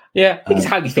 Yeah, he's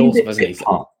highly thought of, isn't he?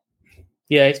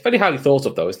 Yeah, he's very highly thought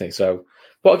of, though, isn't he? So,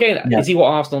 but again, is he what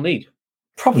Arsenal need?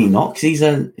 Probably not,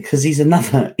 because he's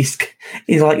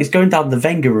going down the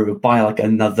Wenger route of buying like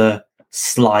another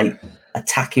slight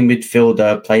attacking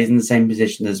midfielder, plays in the same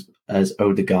position as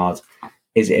Odegaard.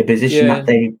 Is it a position that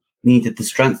they needed to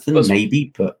strengthen?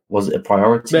 Maybe, but was it a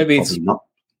priority? Maybe Probably not.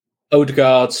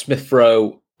 Odegaard, Smith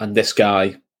Rowe, and this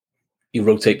guy. You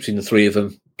rotate between the three of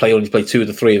them. Only play two of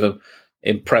the three of them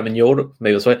in Prem in Europe.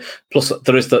 Maybe that's why. Plus,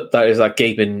 there is that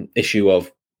gaping issue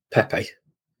of Pepe,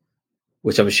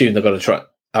 which I'm assuming they're going to try.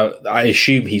 I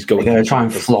assume he's going to try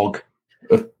and flog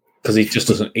because he just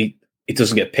doesn't. He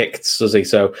doesn't get picked, does he?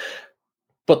 So,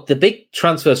 but the big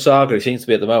transfer saga it seems to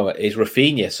be at the moment is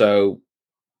Rafinha. So,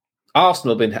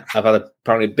 Arsenal have had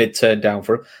apparently a bid turned down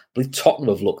for him. I believe Tottenham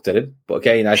have looked at him, but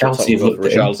again, I think Tottenham looked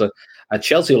at Richarlison, and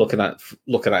Chelsea are looking at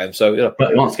him. So,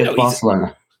 but he wants to go to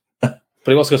Barcelona. But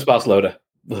he wants to go to Barcelona.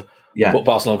 Yeah, but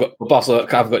Barcelona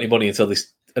haven't got any money until they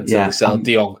sell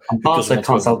De Jong. And Barcelona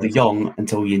can't sell De Jong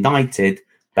until United,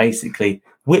 basically,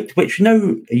 which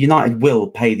United will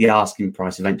pay the asking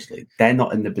price eventually. They're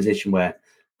not in the position where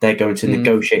they're going to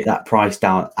negotiate that price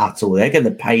down at all. They're going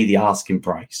to pay the asking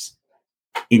price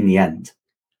in the end.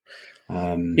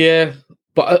 Yeah,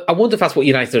 but I wonder if that's what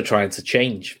United are trying to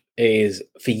change. Is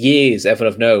for years,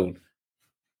 everyone have known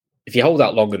if you hold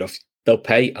out long enough, they'll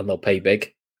pay and they'll pay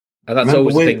big. And that's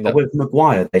always the thing that with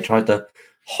Maguire, they tried to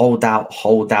hold out,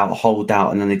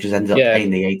 and then they just ended up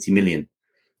paying the 80 million.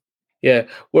 Yeah.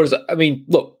 Whereas, I mean,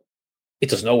 look, it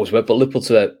doesn't always work, but Liverpool,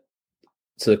 to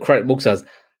the credit Muggs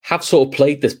have sort of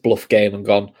played this bluff game and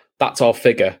gone, that's our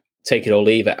figure, take it or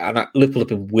leave it. And Liverpool have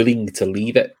been willing to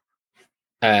leave it.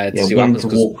 Willing to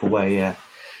walk away, yeah.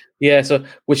 Yeah, so,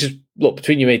 which is, look,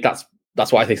 between you and me,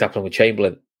 that's what I think is happening with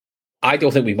Chamberlain. I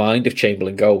don't think we mind if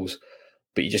Chamberlain goes,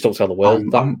 but you just don't tell the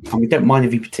world that. We don't mind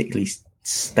if he particularly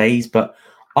stays, but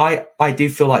I do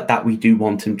feel like that we do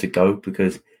want him to go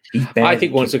because I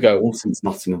think wants to go since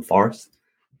Nottingham Forest.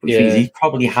 Which means he's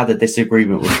probably had a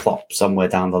disagreement with Klopp somewhere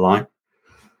down the line.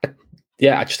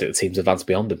 Yeah, I just think the team's advanced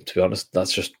beyond him, to be honest.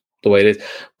 That's just the way it is.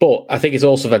 But I think it's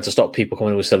also meant to stop people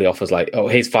coming in with silly offers like, oh,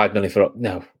 here's 5 million for...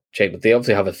 No, Chamberlain, they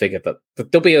obviously have a figure that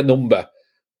there'll be a number,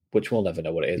 which we'll never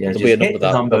know what it is. Yeah, there'll be a number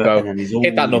that they'll go,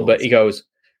 hit that number, he goes...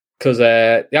 Because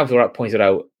the Alvarez pointed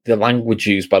out the language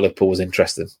used by Liverpool was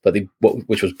interesting, but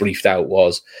which was briefed out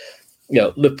was,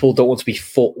 Liverpool don't want to be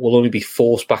will only be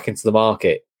forced back into the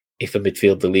market if a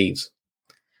midfielder leaves.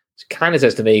 It kind of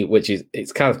says to me,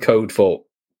 it's kind of code for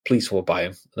please we'll buy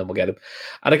him and then we'll get him.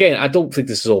 And again, I don't think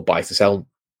this is all buy to sell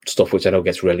stuff, which I know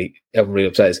gets everyone really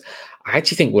upset. I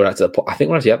actually think we're at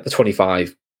the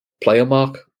 25 player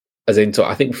mark, as into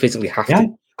I think we physically have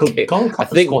to. I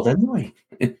think squad anyway.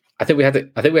 I think we have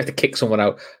to kick someone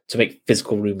out to make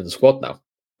physical room in the squad now.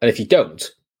 And if you don't,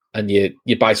 and you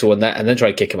buy someone there and then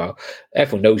try to kick him out,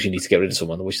 everyone knows you need to get rid of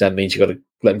someone, which then means you got to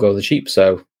let them go on the cheap.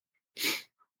 So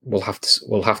we'll have to see.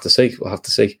 We'll have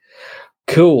to see.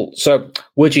 Cool. So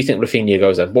where do you think Rafinha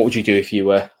goes then? What would you do if you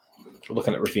were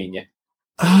looking at Rafinha?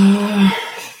 I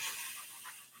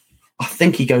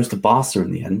think he goes to Barca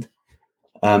in the end.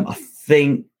 I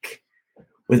think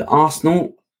with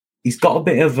Arsenal, he's got a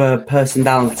bit of a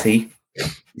personality.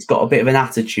 He's got a bit of an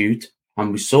attitude.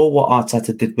 And we saw what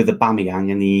Arteta did with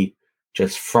Aubameyang, and he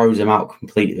just froze him out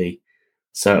completely.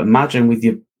 So imagine with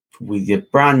your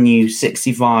brand new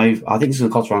 65, I think it's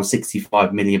going to cost around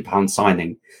 £65 million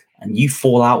signing, and you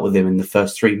fall out with him in the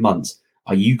first 3 months.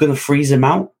 Are you going to freeze him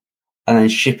out and then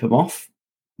ship him off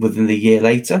within the year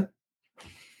later?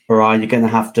 Or are you going to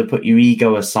have to put your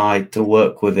ego aside to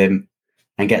work with him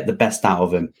and get the best out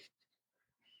of him?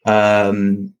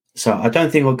 So I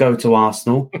don't think we'll go to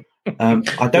Arsenal.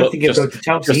 I don't think he'll go to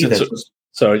Chelsea either.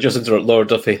 Just interrupt Laura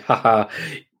Duffy. Haha.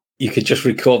 You could just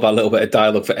record that little bit of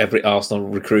dialogue for every Arsenal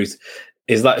recruit.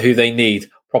 Is that who they need?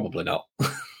 Probably not.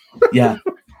 Yeah.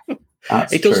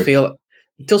 It does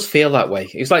feel that way.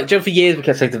 It's like, for years we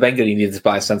kept saying to Wenger he needed to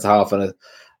buy a centre half and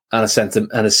a centre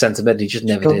mid. He just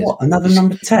never did. What, another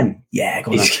number 10? Yeah,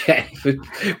 go on.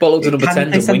 But loads of number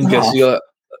 10s and wingers.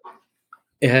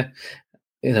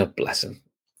 Yeah, bless him.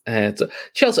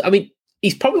 Chelsea. I mean,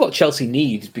 he's probably what Chelsea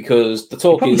needs because the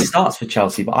talk he starts for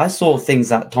Chelsea. But I saw things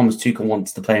that Thomas Tuchel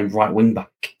wants to play him right wing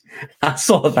back. I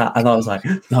saw that and I was like,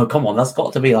 no, come on, that's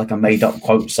got to be like a made up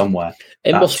quote somewhere.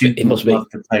 It must be.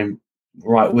 To play him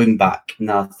right wing back.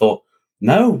 And I thought,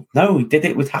 no, he did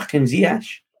it with Hakim Ziyech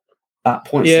at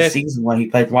points of the season where he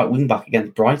played right wing back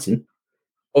against Brighton.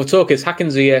 Well, talk is Hakim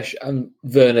Ziyech and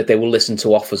Werner. They will listen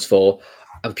to offers for,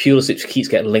 and Pulisic keeps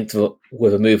getting linked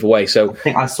with a move away. So I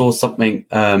think I saw something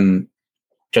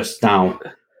just now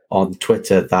on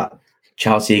Twitter that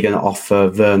Chelsea are going to offer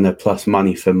Werner plus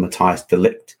money for Matthias de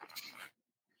Ligt.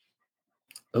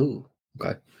 Oh,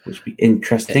 okay. Which would be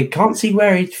interesting. Can't see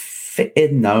where he'd fit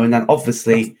in though. And then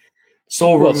obviously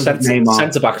saw rumours of Neymar.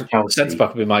 Centre back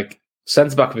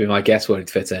would be my guess where he'd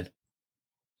fit in.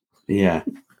 Yeah,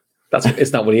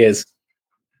 it's not what he is.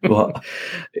 What?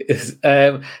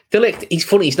 De Ligt, he's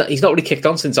funny. He's not really kicked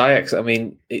on since Ajax. I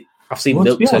mean, I've seen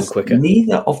Milk turn quicker.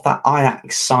 Neither of that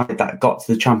Ajax side that got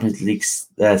to the Champions League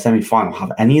semi-final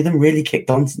have any of them really kicked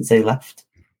on since they left.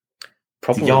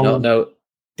 Probably not. No.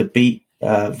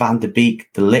 Van de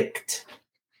Beek, De Ligt,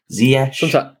 Ziyech.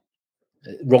 Sometimes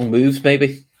wrong moves,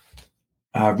 maybe.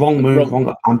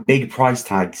 Wrong, and big price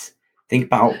tags. Think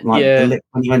about De Ligt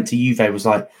when he went to Juve was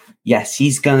like, yes,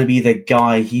 he's going to be the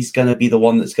guy. He's going to be the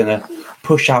one that's going to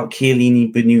push out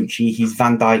Chiellini, Bonucci. He's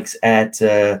Van Dijk's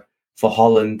heir for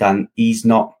Holland, and he's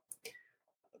not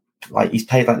he's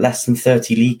played less than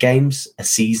 30 league games a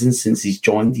season since he's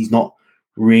joined. He's not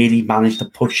really managed to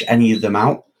push any of them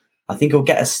out. I think he'll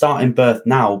get a starting berth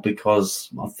now because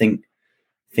I think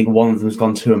one of them's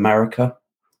gone to America.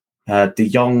 De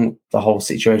Jong, the whole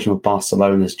situation with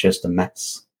Barcelona is just a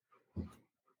mess.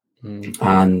 And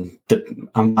Van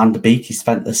de Beek, he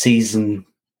spent 2 seasons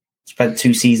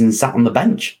sat on the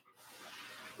bench.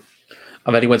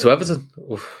 And then he went to Everton.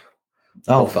 Oof.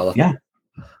 Oh, fella. Yeah.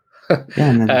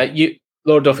 Yeah.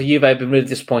 Lord Duffy, Juve have been really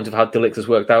disappointed with how De Ligt has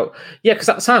worked out. Yeah, because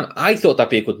at the time, I thought that'd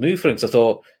be a good move for him. Because I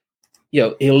thought,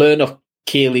 he'll learn off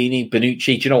Chiellini,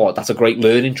 Bonucci. Do you know what? That's a great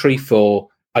learning tree for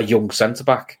a young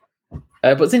centre-back.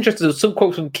 But it's interesting, there's some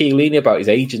quotes from Chiellini about his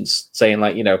agents saying,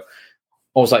 like,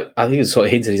 almost like, I think it's sort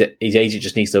of hinted his agent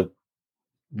just needs to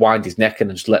wind his neck and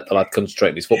just let the lad concentrate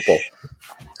on his football.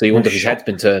 So you wonder if his head's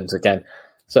been turned again.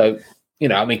 So,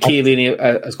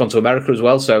 Chiellini has gone to America as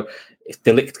well. So if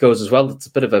De Ligt goes as well, it's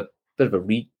a bit of a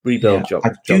rebuild job.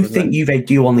 I do think Juve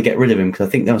do want to get rid of him because I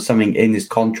think there was something in his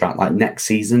contract, like next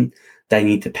season, they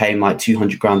need to pay him like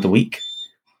 200 grand a week.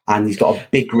 And he's got a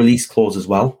big release clause as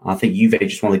well. I think Juve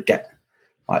just want to get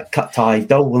cut ties.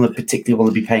 Don't particularly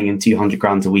want to be paying him 200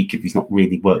 grand a week if he's not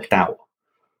really worked out.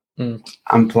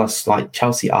 And plus,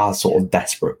 Chelsea are sort of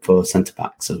desperate for centre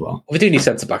backs as well. We do need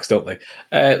centre backs, don't they?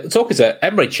 Talk is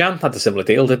Emre Can had a similar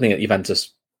deal, didn't he, at Juventus?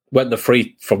 Went the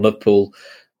free from Liverpool,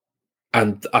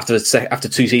 and after 2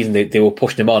 seasons, they were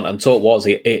pushing him on. And talk was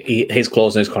his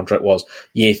clause in his contract was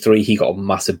year 3 he got a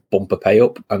massive bumper pay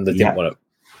up, and they didn't want to.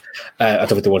 I don't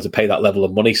think they wanted to pay that level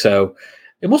of money, so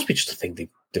it must be just a thing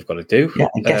they've got to do. Yeah,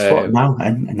 and guess what? Now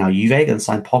Juve going to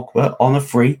sign Pogba on a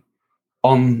free,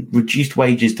 on reduced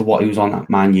wages to what he was on at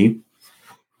Man U.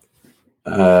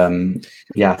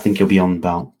 I think he'll be on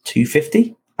about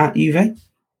 250 at Juve.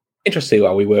 Interesting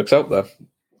how he works out there.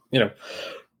 That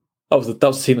was the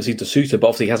team that seemed to suit him, but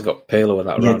obviously he hasn't got Pirlo in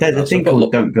that round. Yeah, the thing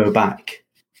don't go back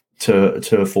to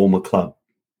a former club.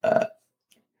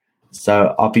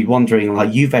 So I'll be wondering,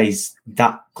 Juve's,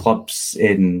 that club's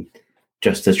in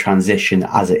just a transition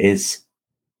as it is,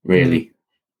 really.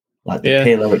 The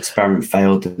Pirlo experiment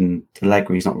failed, and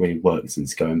Allegri's not really worked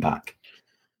since going back.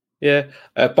 Yeah,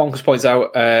 Bonkers points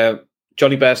out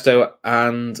Johnny Bairstow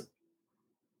and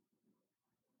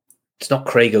it's not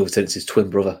Craig Overton, it's his twin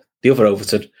brother. The other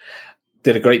Overton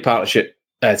did a great partnership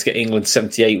to get England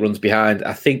 78 runs behind.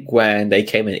 I think when they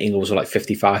came in, England was on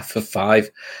 55 for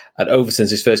 5. And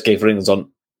Overton's his first game for England's on,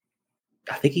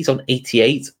 I think he's on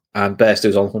 88, and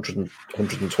Bairstow's on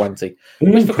 120.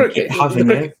 For cricket, having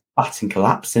a batting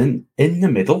collapse in the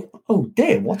middle. Oh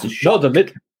dear, what a shot!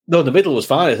 No, the middle was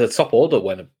fine. The top order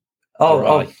went.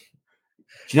 Oh.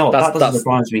 Do you know what? That doesn't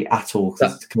surprise me at all,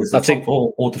 because the top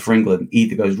order for England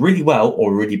either goes really well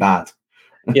or really bad.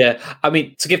 Yeah, I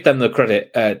mean, to give them the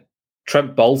credit,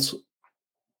 Trent Bolt,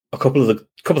 a couple of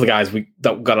the guys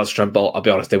that got us Trent Bolt, I'll be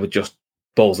honest, they were just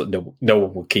balls that no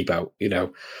one would keep out. I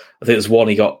think there's one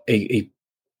he got the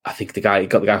guy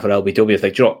for LBW. I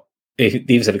think, he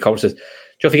even said in comments,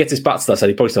 if he gets his bat to that side,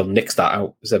 he probably still nicks that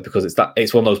out. He said, because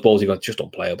it's one of those balls you got just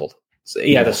unplayable. So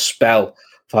he had a spell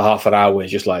for half an hour where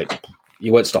it's just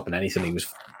you weren't stopping anything. He was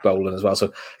bowling as well.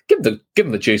 So give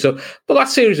him the due. So, but that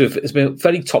series has been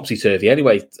very topsy turvy.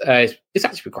 Anyway, it's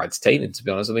actually been quite entertaining, to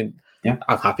be honest. I mean,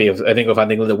 I'm happy. I think I've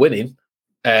had England winning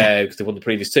because they won the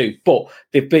previous 2, but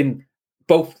they've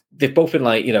both been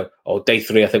day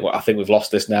 3. I think we've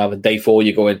lost this now. And day 4,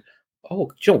 you're going,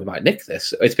 we might nick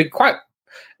this. It's been quite,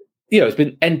 it's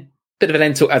been bit of an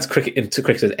end to as cricket into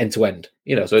cricket end to end.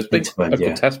 So it's been a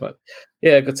good test match.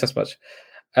 Yeah, a good test match.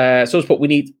 So but we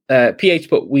need PH,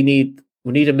 but we need a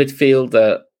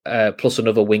midfielder plus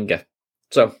another winger.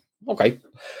 So okay,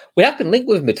 we have been linked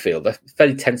with a midfielder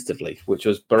very tentatively, which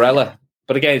was Barella.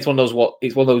 But again, it's one of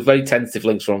those very tentative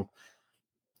links from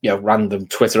random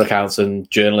Twitter accounts and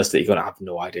journalists that you're going to have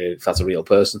no idea if that's a real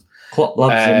person. Klopp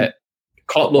loves him.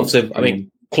 Klopp loves him. I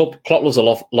mean, Klopp loves a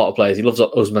lot of players. He loves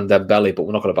Ousmane Dembele, but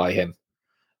we're not going to buy him.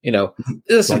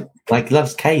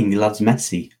 Loves Kane. He loves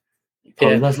Messi.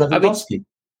 He loves Lewandowski.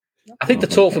 I think the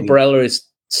talk for Barella is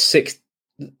 6.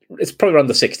 It's probably around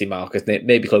the 60 mark, isn't it?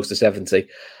 Maybe close to 70.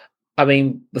 I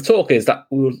mean, the talk is that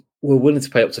we're willing to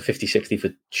pay up to 50, 60 for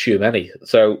Tchouameni.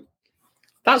 So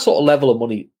that sort of level of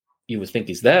money you would think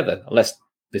is there then, unless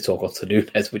they talk on to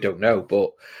Nunez, we don't know.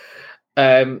 But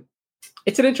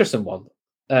it's an interesting one.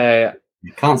 You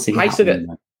can't see.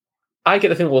 I get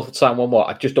the feeling we'll sign one more.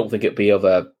 I just don't think it'd be of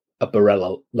a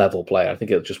Barella level player. I think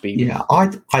it'll just be I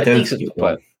don't think it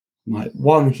will.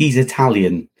 One, he's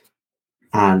Italian,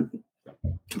 and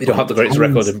they don't have the greatest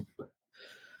record.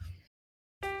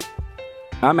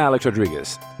 I'm Alex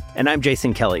Rodriguez. And I'm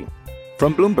Jason Kelly.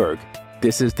 From Bloomberg,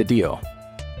 this is The Deal.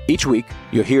 Each week,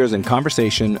 you'll hear us in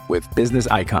conversation with business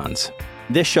icons.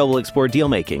 This show will explore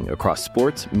deal-making across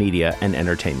sports, media, and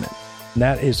entertainment.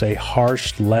 That is a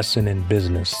harsh lesson in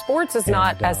business. Sports is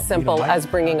not as simple as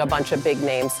bringing a bunch of big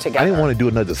names together. I didn't want to do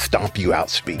another stomp you out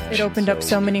speech. It opened up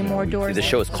so many more doors. The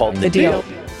show is called The Deal.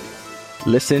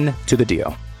 Listen to The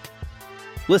Deal.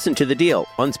 Listen to The Deal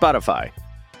on Spotify.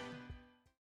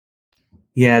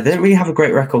 Yeah, they don't really have a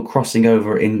great record crossing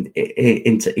over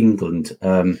into England.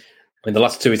 mean, the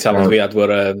last two Italians we had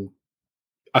were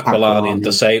Aquilani and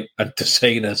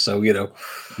Desena, so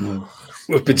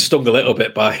we've been stung a little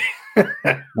bit by.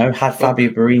 No, had Fabio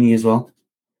Barini as well.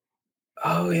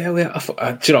 Oh yeah,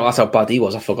 do you know that's how bad he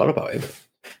was? I forgot about him.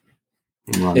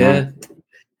 Oh, yeah, no.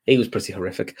 He was pretty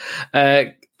horrific.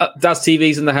 Daz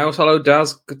TV's in the house. Hello,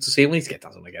 Daz. Good to see him. We need to get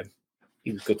Daz on again.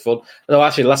 He was good fun. No,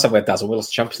 actually, last time we had Daz on, we lost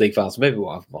the Champions League finals. Maybe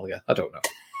we'll have him on again. I don't know.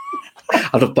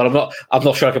 I'm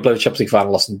not sure I can play the Champions League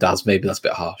final lost in Daz. Maybe that's a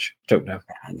bit harsh. Don't know.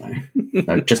 I know.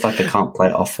 No, just like I can't play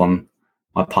it off on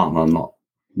my partner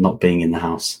not being in the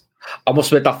house. I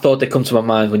must admit that thought did come to my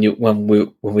mind when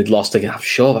we'd lost again. I'm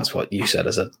sure that's what you said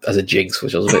as a jinx,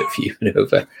 which I was a bit fuming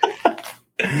over.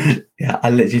 Yeah, I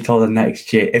literally told her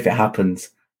next year if it happens,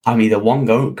 I'm either one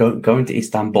going to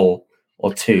Istanbul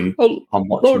or two, I'm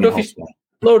watching the hospital.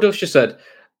 Laura Duff just said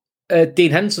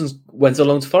Dean Henderson went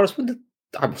alone to Forest.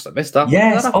 I must have missed that.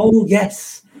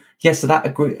 Yes. Yes. So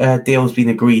that deal has been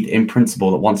agreed in principle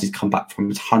that once he's come back from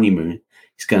his honeymoon,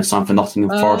 he's going to sign for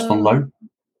Nottingham Forest on loan.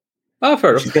 Oh,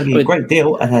 fair enough. It's going to be a great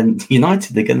deal. And then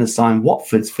United, they're going to sign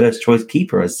Watford's first choice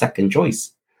keeper as second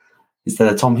choice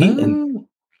instead of Tom Heaton,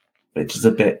 which is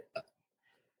a bit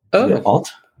odd.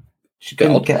 She's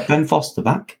going to get Ben Foster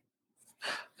back.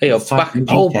 Backman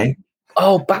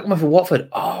for Watford.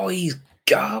 Oh, he's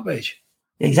garbage.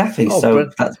 Exactly. So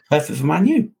that's perfect for Man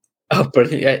U. Oh,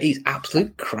 brilliant. Yeah, he's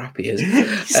absolute crap, he is.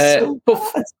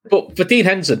 But for Dean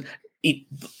Henderson, he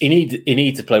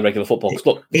needs to play regular football. Because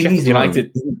look,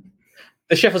 the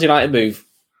Sheffield United move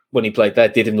when he played there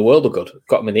did him the world of good.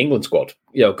 Got him in the England squad.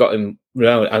 Got him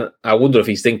around. And I wonder if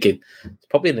he's thinking it's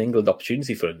probably an England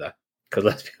opportunity for him there. Because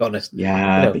let's be honest,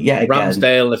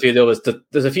 Ramsdale and a few of the others.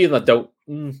 There's a few that don't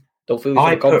feel.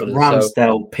 I put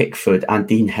Ramsdale, Pickford, and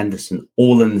Dean Henderson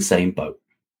all in the same boat.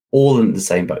 All in the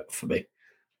same boat for me.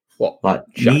 What? Like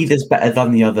neither's better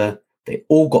than the other. They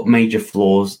all got major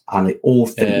flaws, and they all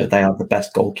think that they are the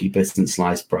best goalkeepers since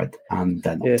sliced bread, and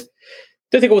they're not. Yeah.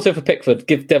 Don't think also for Pickford.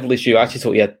 Give Devil his due. I actually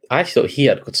thought he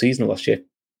had a good season last year.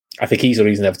 I think he's the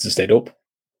reason Everton stayed up.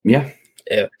 Yeah.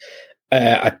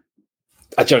 I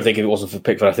don't think if it wasn't for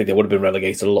Pickford, I think they would have been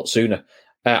relegated a lot sooner.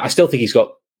 I still think he's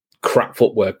got crap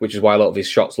footwork, which is why a lot of his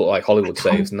shots look like Hollywood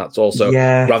saves, and that's also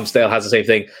Ramsdale has the same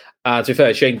thing. To be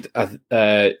fair,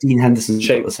 Dean Henderson's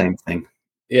got the same thing.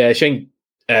 Yeah, Shane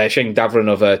Davern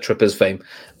of Trippers fame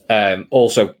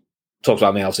also talks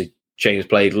about me. Obviously, Shane has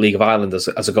played League of Ireland as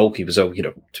a goalkeeper, so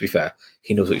to be fair,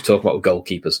 he knows what you're talking about with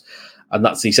goalkeepers, and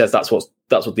he says that's what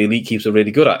the elite keepers are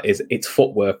really good at is its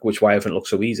footwork, which is why everything looks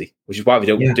so easy, which is why we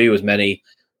don't do as many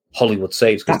Hollywood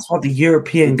saves. That's what the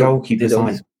European goalkeepers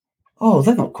are. Oh,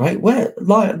 they're not great. Where's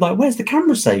the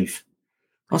camera save?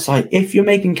 I was like, if you're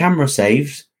making camera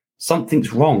saves,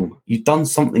 something's wrong. You've done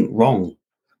something wrong.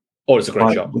 Or it's a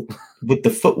great shot. With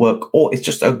the footwork, or it's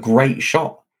just a great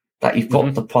shot that you've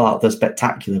got to pull out the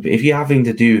spectacular. But if you're having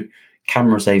to do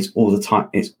camera saves all the time,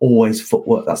 it's always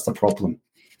footwork. That's the problem.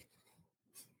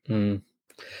 Very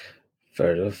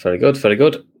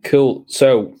good. Cool.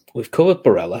 So we've covered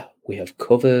Barella. We have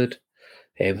covered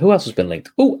who else has been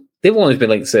linked? Oh, the other one who's been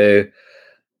linked to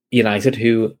United,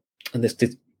 and this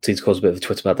seems to cause a bit of a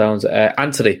Twitter meltdown.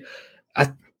 Anthony.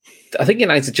 I think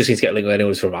United just needs to get linked with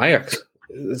anyone who's from Ajax.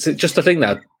 It's just a thing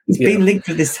now. He's been linked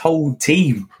with this whole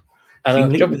team. A bit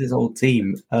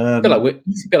like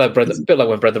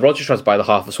when Brendan Rodgers tries to buy the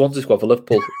half of Swansea squad for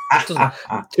Liverpool. It doesn't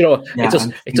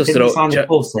sign a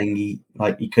post saying he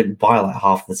couldn't buy like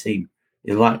half the team.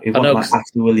 He wanted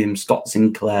Ashley Williams, Scott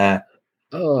Sinclair.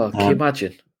 Oh, can you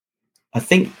imagine? I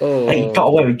think he got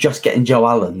away with just getting Joe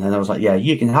Allen, and I was like, yeah,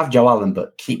 you can have Joe Allen,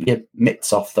 but keep your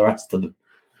mitts off the rest of them.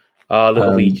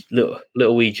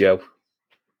 Little wee Joe.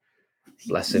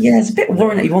 Bless him. Yeah, it's a bit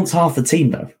worrying that he wants half the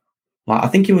team though. Like, I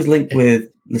think he was linked with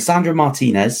Lisandro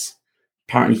Martinez.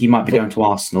 Apparently, he might be going to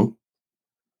Arsenal.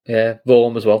 Yeah,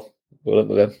 Vaughan as well. We'll link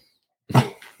with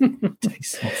him.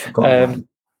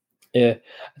 The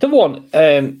one,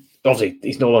 obviously,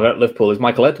 he's no longer at Liverpool, is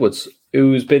Michael Edwards,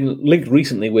 who's been linked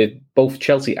recently with both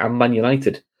Chelsea and Man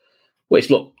United. Which,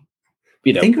 look,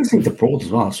 I think he was linked abroad as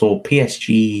well. I saw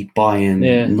PSG,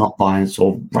 Bayern, not Bayern.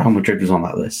 Saw Real Madrid was on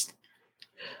that list.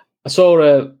 I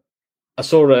saw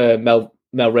Mel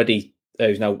Reddy,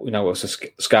 who's now works at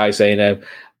Sky, saying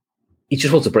he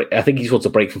just wants a break. I think he just wants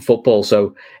a break from football,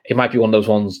 so it might be one of those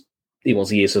ones. He wants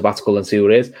a year sabbatical and see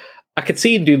what it is. I could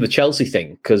see him doing the Chelsea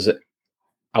thing because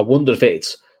I wonder if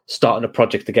it's starting a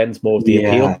project against more of the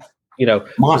appeal.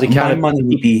 My money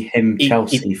would be him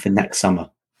Chelsea for next summer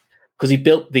because he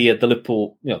built the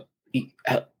Liverpool. He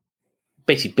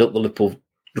basically built the Liverpool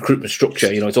recruitment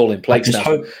structure. It's all in place now.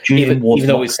 Hope Julian Ward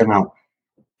knocks him out.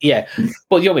 Yeah,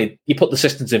 but you know what I mean? You put the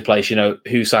systems in place,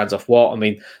 who signs off what. I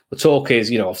mean, the talk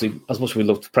is, obviously, as much as we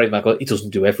love to praise Michael, he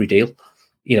doesn't do every deal.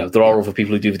 There are other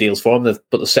people who do the deals for him,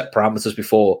 but the set parameters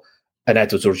before an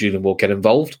Edwards or a Julian will get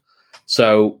involved.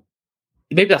 So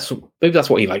maybe that's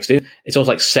what he likes to do. It's almost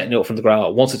like setting it up from the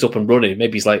ground. Once it's up and running,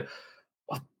 maybe he's like,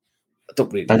 I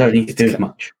don't need to do as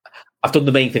much. I've done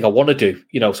the main thing I want to do,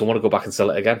 so I want to go back and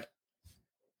sell it again.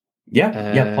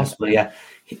 Yeah, possibly, yeah.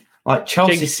 Like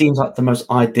Chelsea seems like the most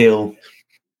ideal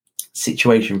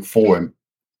situation for him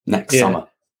next summer.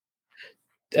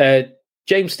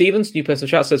 James Stevens, new person in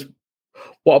chat, says,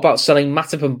 "What about selling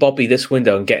Matip and Bobby this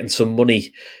window and getting some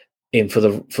money in for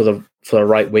the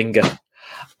right winger?"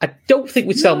 I don't think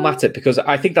we'd sell Matip because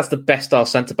I think that's the best our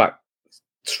centre back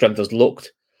strength has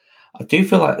looked. I do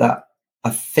feel like that. I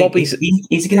think he's going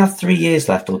to have 3 years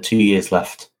left or 2 years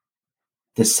left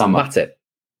this summer. Matip,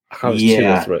 I can't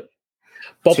remember 2 or 3.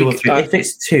 Bobby, 2 or 3. If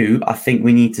it's 2, I think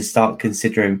we need to start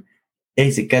considering: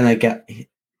 is it going to get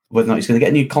whether or not he's going to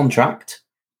get a new contract,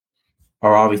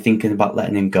 or are we thinking about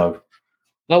letting him go?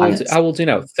 How old is he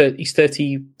now? He's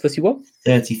 30, 31?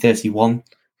 30, 31.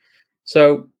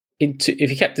 So if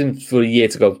you kept him for a year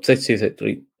to go, 32,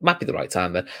 33, might be the right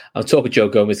time then. I'm talking Joe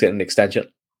Gomez getting an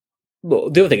extension.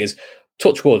 But the other thing is,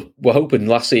 touch wood, we're hoping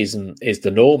last season is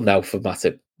the norm now for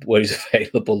Matip, where he's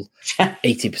available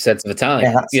 80% of the time.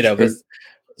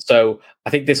 So I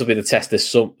think this will be the test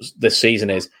this season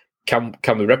is, can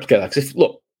we replicate that? Because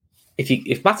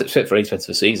if Matip's fit for 80% of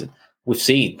the season, we've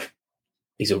seen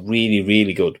he's a really,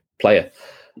 really good player.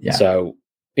 Yeah. So,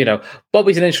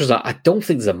 Bobby's an interesting. I don't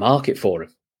think there's a market for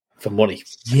him for money.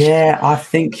 Yeah, I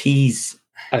think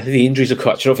the injuries are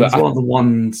catching up. He's one of the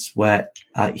ones where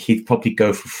he'd probably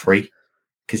go for free.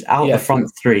 Because out of the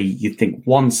front three, you'd think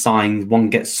one signs, one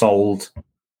gets sold,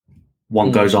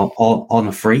 one goes on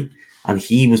a free. And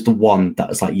he was the one that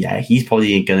was like, he's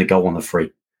probably going to go on a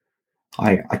free.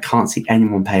 I can't see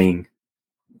anyone paying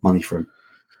money for him.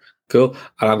 Cool.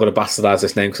 And I'm going to bastardize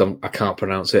this name because I can't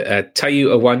pronounce it. Tayu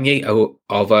Awanyi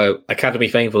of Academy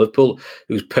fame for Liverpool,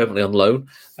 who's permanently on loan.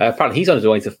 Apparently, he's on his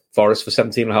way to Forest for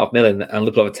 17.5 million, and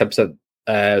Liverpool have a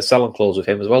 10% sell-on clause with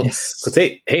him as well. Because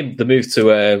the move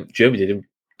to Germany did him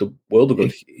the world of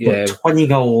good. Yeah, 20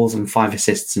 goals and 5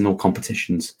 assists in all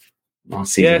competitions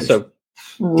last season. Yeah, so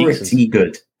pretty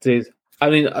good. I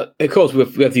mean, of course, we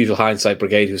have the usual hindsight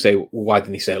brigade who say, "Why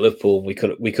didn't he stay at Liverpool?" And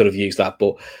we could have used that,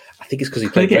 but I think it's because he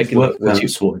played regularly.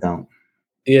 Sorted out.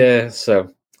 Yeah,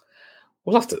 so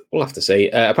we'll have to see.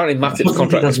 Apparently, Matip's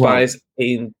contract expires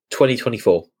in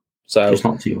 2024, so it's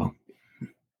not too well.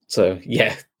 So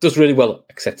does really well,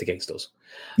 except against us.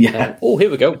 Yeah. Here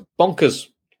we go. Bonkers.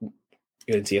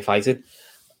 You're into your fighting.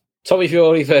 Tommy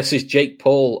Fury versus Jake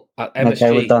Paul at MSG.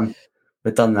 Okay, we're done.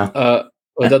 We're done now.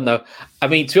 We're done now. I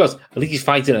mean, to be honest, at least he's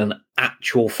fighting an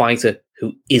actual fighter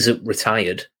who isn't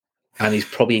retired, and he's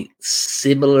probably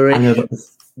similar in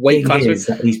weight class.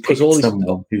 He's picked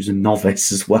someone who's a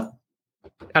novice as well.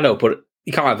 I know, but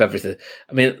you can't have everything.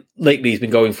 I mean, lately he's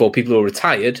been going for people who are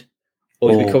retired,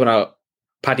 or he's been coming out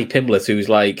Paddy Pimblett, who's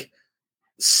like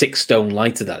 6 stone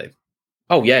lighter than him.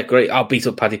 Oh yeah, great! I'll beat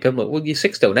up Paddy Pimblett. Well, you're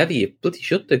 6 stone heavy. You bloody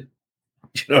should do.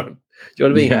 Do you know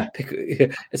what I mean? Yeah.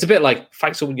 It's a bit like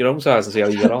fight someone your own size and see how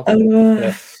you get on.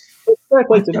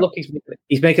 Look,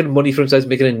 he's making money for himself. He's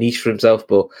making a niche for himself,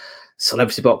 but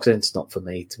celebrity boxing, it's not for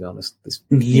me, to be honest.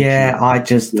 I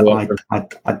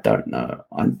don't know.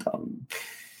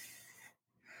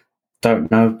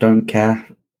 Don't care.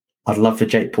 I'd love for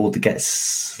Jake Paul to get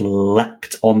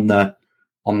slept on the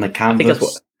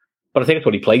canvas. I think that's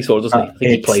what he plays for, doesn't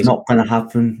he? It's not going to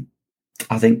happen.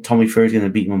 I think Tommy Fury's going to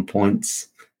beat him on points.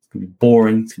 It's going to be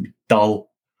boring. It's going to be dull.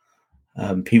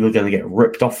 People are going to get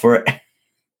ripped off for it.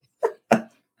 Do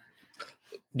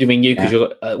you mean you?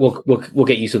 Because we'll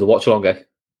get used to the watch along, guy.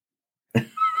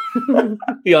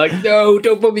 You're like, no,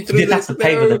 don't put me through this. You'd have to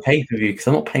pay for the pay-per-view because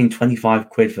I'm not paying 25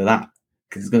 quid for that.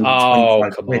 Because it's going to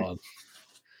be 25 quid.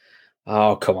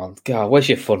 Oh, come on. God, where's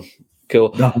your fun?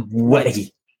 Cool. No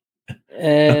way.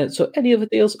 So any other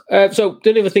deals? So the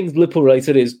only other thing Liverpool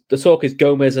related is the talk is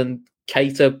Gomez and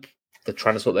Keita. They're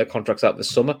trying to sort their contracts out this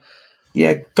summer.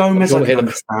 Yeah, Gomez I can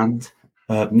understand.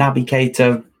 Naby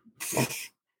Keita.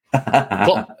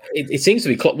 It seems to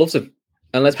be Klopp loves him.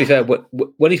 And let's be fair,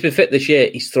 when he's been fit this year,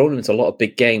 he's thrown him into a lot of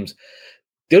big games.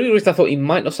 The only reason I thought he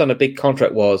might not sign a big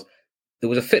contract was there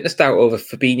was a fitness doubt over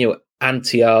Fabinho and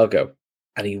Thiago,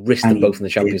 and he risked them both in the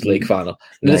Champions League final.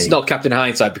 And it's not Captain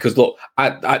Hindsight because, look,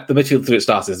 the midfield that it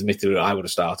started is the midfield I would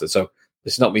have started. So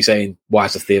it's not me saying why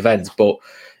it's just the event, but,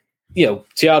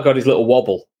 Thiago had his little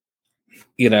wobble,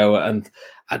 and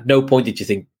at no point did you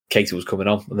think Keita was coming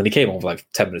on. And then he came on for like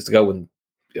 10 minutes to go and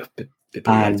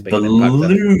and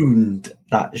ballooned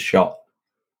that shot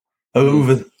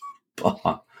over the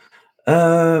bar.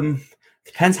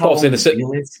 Depends how long the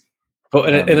deal is.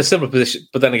 But in a similar position,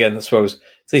 but then again, I suppose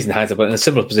it's easy in hindsight, but in a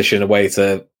similar position away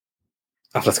to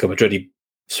Atletico Madrid, he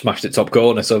smashed it top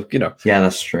corner. So, Yeah,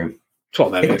 that's true.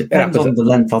 It depends on the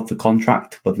length of the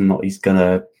contract, whether or not he's going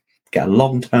to get a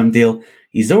long-term deal.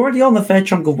 He's already on a fair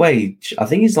chunk of wage. I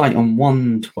think he's like on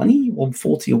 120,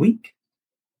 140 a week,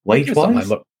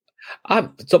 wage-wise.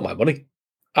 It's not my money.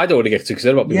 I don't want to get too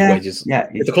concerned about people's wages. Yeah,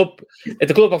 if the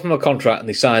club offer him a contract and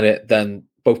they sign it, then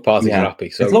both parties are happy.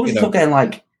 So as long as he's not getting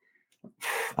like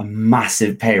a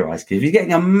massive pay rise, because if he's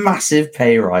getting a massive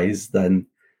pay rise, then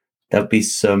there'll be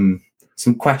some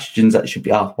questions that should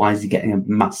be asked. Why is he getting a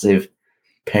massive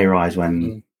pay rise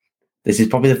when this is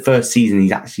probably the first season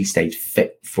he's actually stayed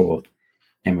fit for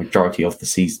a majority of the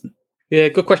season? Yeah,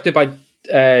 good question by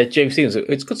James Stevens.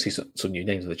 It's good to see some new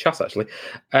names in the chat, actually.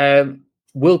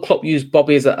 Will Klopp use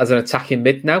Bobby as an attacking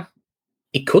mid now?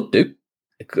 He could do.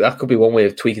 That could be one way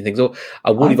of tweaking things up.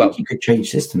 I think he could change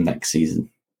system next season.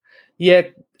 Yeah,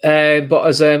 but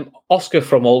as Oscar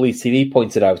from All These TV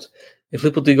pointed out, if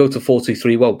Liverpool do go to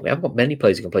 4-2-3-1, we haven't got many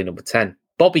players who can play number 10.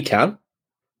 Bobby can,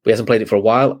 but he hasn't played it for a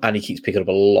while, and he keeps picking up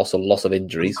a loss of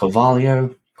injuries.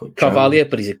 Carvalho,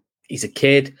 but he's a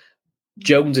kid.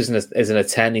 Jones isn't a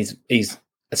 10. He's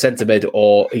a centre mid,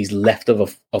 or he's left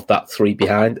of that three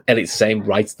behind, and it's the same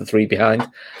right to the three behind.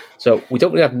 So we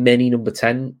don't really have many number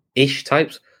 10-ish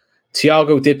types.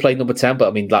 Thiago did play number 10, but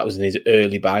I mean that was in his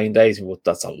early buying days.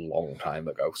 That's a long time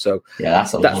ago. So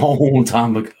that's a long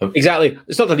time ago. Exactly.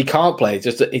 It's not that he can't play; it's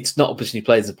just that it's not a position he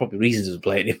plays. There's probably reasons he doesn't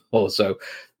play anymore. So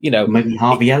maybe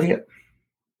Harvey Elliott.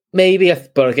 Maybe,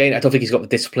 but again, I don't think he's got the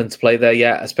discipline to play there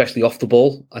yet, especially off the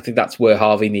ball. I think that's where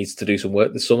Harvey needs to do some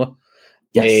work this summer.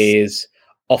 Yes.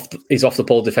 Off the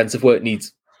ball defensive work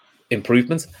needs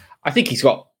improvement. I think he's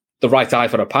got the right eye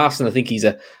for a pass, and I think he's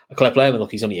a clever player. I mean,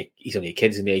 look, he's only a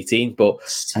kid, he's in the 18, but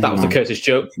that was the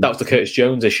Curtis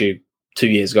Jones issue 2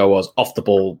 years ago. Was off the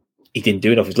ball, he didn't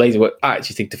do enough. His lazy work. I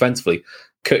actually think defensively,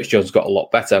 Curtis Jones got a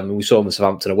lot better. I mean, we saw him in the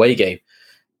Southampton away game.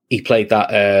 He played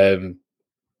that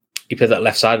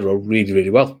left side role really, really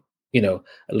well. A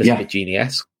little bit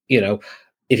Genie-esque. If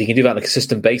he can do that on a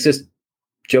consistent basis,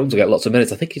 Jones will get lots of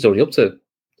minutes. I think he's already up to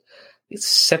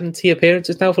 70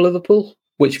 appearances now for Liverpool,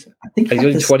 which I think he's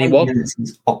only 21.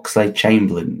 Since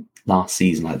Oxlade-Chamberlain last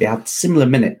season, like they had similar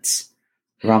minutes,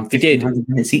 around 1,500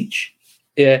 minutes each.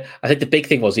 Yeah, I think the big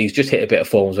thing was he's just hit a bit of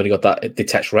forms when he got that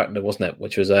detached retina, wasn't it?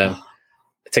 Which was it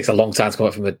takes a long time to come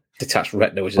up from a detached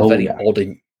retina, which is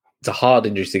it's a hard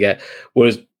injury to get.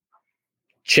 Whereas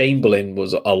Chamberlain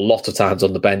was a lot of times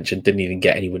on the bench and didn't even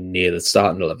get anywhere near the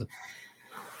starting 11.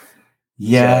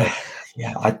 Yeah,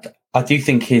 I do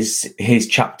think his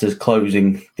chapter's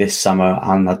closing this summer,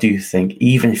 and I do think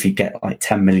even if you get like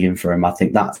 10 million for him, I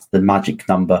think that's the magic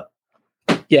number.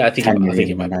 Yeah, I think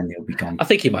he might. Then he'll be gone. I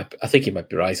think he might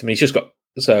be right. I mean, he's just got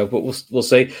but we'll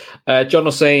see. John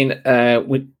was saying,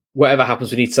 whatever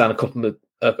happens, we need to sign a couple of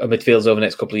midfielders over the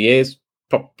next couple of years.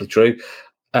 Probably true.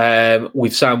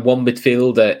 We've signed one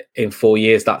midfielder in 4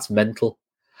 years. That's mental.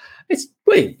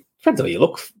 Depends how you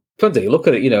look. Depends how you look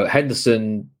at it.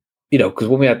 Henderson. Because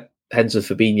when we had Henderson,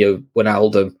 Fabinho,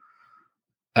 Wijnaldum,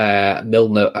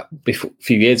 Milner a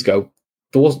few years ago,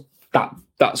 there was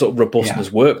that sort of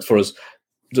robustness worked for us.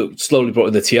 Slowly brought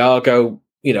in the Thiago,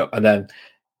 and then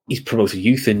he's promoted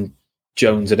youth in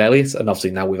Jones and Elliott, and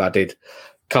obviously now we've added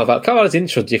Carvalho. Carvalho's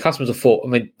interesting. Your classman's a forward. I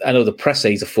mean, I know the press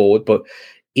says he's a forward, but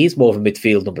he's more of a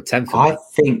midfield number 10 for me.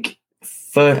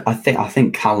 I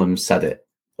think Callum said it.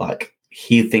 Like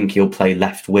he'll play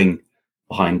left wing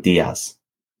behind Diaz.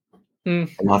 And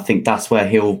I think that's where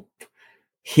he'll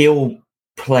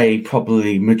play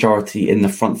probably majority in the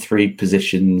front three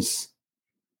positions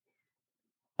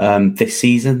this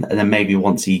season, and then maybe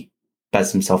once he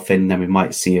beds himself in, then we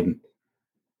might see him,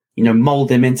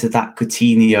 mold him into that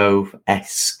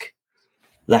Coutinho-esque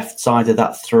left side of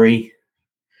that three.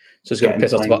 So he's going to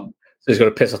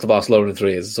piss off the Barcelona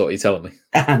 3. Is what you're telling me?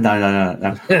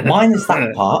 No. Minus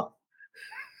that part,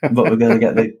 but we're going to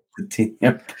get the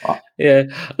Coutinho part. Yeah.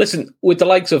 Listen, with the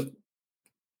likes of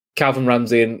Calvin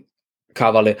Ramsey and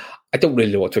Carvalho, I don't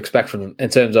really know what to expect from him in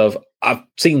terms of. I've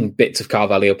seen bits of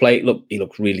Carvalho play. Look, he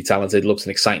looks really talented. Looks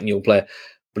an exciting young player,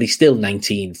 but he's still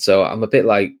 19. So I'm a bit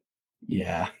like,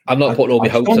 I'm not putting all my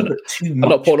hopes on it. I'm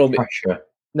not putting all my pressure.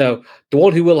 No, the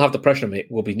one who will have the pressure on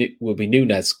it will be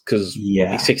Núñez, because he's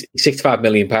 £65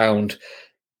 million.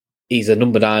 He's a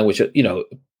number 9, which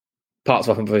parts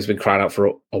of him has been crying out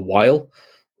for a while.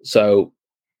 So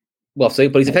we'll see.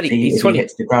 But he's 20. He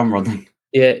hits the ground running.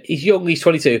 Yeah, he's young. He's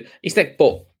 22. He's next,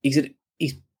 but he's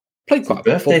Played quite a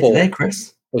bit of Birthday football. today,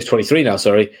 Chris. Oh, he's 23 now,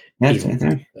 sorry. Yeah,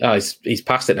 He's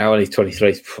past it now and he's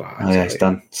 23. He's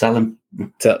done. Sell him.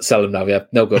 Sell him now, yeah.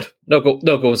 No good. No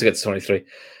goals to get to 23.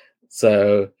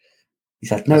 So he's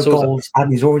had no goals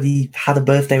and he's already had a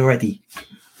birthday already.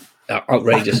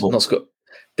 Outrageous. Not score.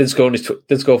 Didn't score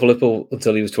for Liverpool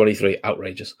until he was 23.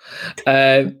 Outrageous.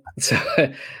 So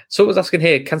I was asking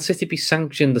here, can City be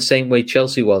sanctioned the same way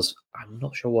Chelsea was? I'm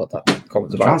not sure what that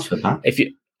comment's about. If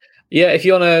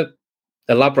you want to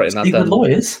elaborate on that, then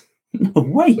lawyers. No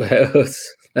way.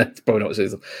 That's probably not what it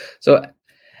is. So,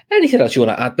 anything else you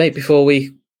want to add, mate, before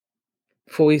we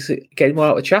get more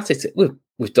out of chat?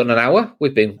 We've done an hour.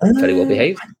 We've been very well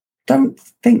behaved. I don't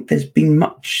think there's been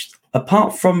much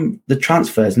apart from the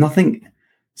transfers. Nothing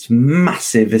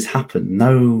massive has happened.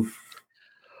 No.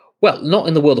 Well, not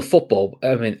in the world of football.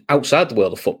 I mean, outside the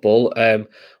world of football,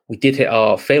 we did hit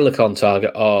our Failacon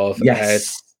target of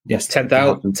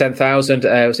 10,000. 10,000.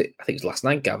 I think it was last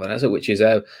night, Gavin, is it? Which is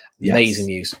amazing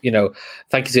news.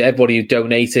 Thank you to everybody who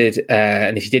donated,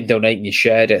 and if you didn't donate and you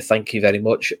shared it, thank you very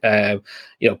much.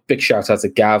 Big shout out to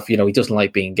Gav. He doesn't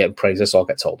like getting praised, so I'll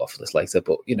get told off for this later.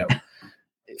 But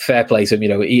fair play to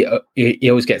him. He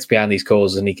always gets behind these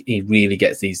causes, and he really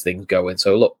gets these things going.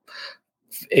 So look,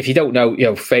 if you don't know,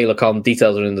 Failacon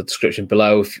details are in the description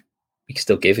below. You can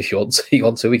still give if you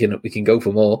want to. We can go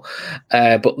for more.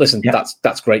 But listen,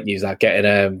 that's great news. That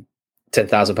getting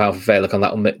 £10,000 for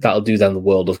Failacon, that'll do them the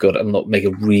world of good and make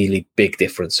a really big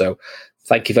difference. So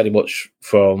thank you very much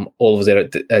from all of us there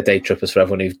at Day Trippers for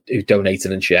everyone who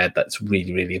donated and shared. That's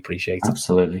really, really appreciated.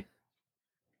 Absolutely.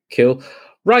 Cool.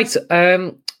 Right.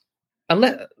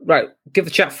 Give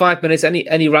the chat 5 minutes.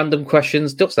 Any random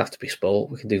questions? Doesn't have to be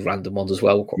sport. We can do random ones as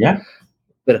well. Yeah.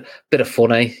 Bit of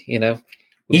fun, eh?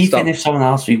 Even if someone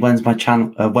asks me when's my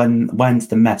channel, when's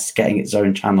the mess getting its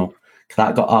own channel? Because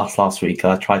that got asked last week.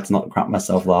 I tried to not crap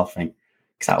myself laughing.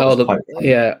 I'll be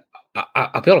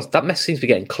honest. That mess seems to be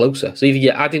getting closer. So either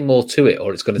you're adding more to it,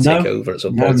 or it's going to take over at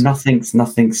some point.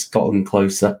 Nothing's gotten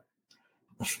closer.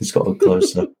 Nothing's gotten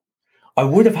closer. I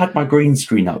would have had my green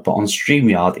screen up, but on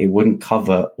StreamYard it wouldn't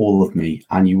cover all of me,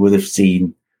 and you would have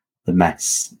seen the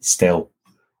mess still.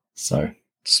 So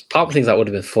part of things that would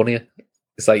have been funnier.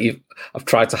 It's like I've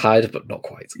tried to hide it, but not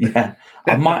quite. Yeah,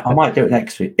 I might do it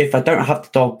next week. If I don't have the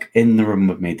dog in the room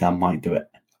with me, then I might do it.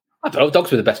 I don't know.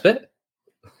 Dogs were the best bit.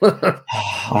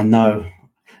 I know.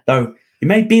 Though it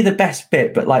may be the best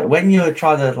bit, but when you're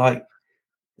trying to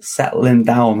settle him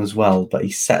down as well, but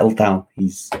he's settled down.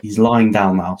 He's lying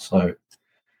down now, so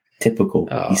typical.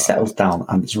 He settles down,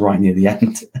 and it's right near the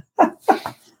end.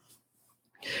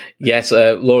 Yes,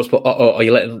 Laura's put, are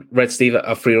you letting Red Steve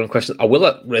have free run questions? I will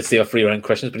let Red Steve have free run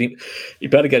questions, but he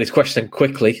better get his question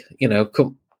quickly. I've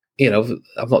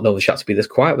not known the chat to be this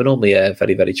quiet, but normally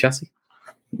very, very chatty.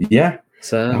 Yeah.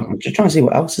 So I'm just trying to see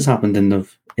what else has happened in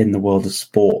the world of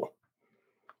sport.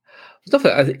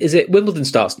 Is it Wimbledon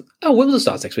starts? Oh, Wimbledon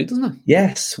starts next week, doesn't it?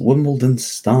 Yes, Wimbledon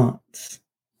starts.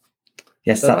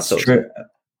 Yes, that's true.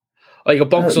 Oh, you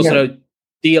got Bonkers also know,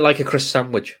 do you like a crisp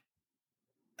sandwich?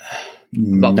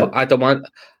 No. I don't mind.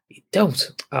 You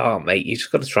don't? Oh, mate, you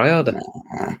just got to try harder.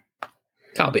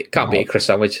 Can't be a crisp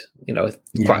sandwich.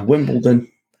 Quite Wimbledon.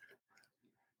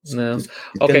 No. It's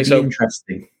okay, so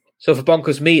interesting. So for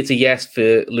Bonkers, me, it's a yes.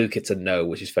 For Luke, it's a no,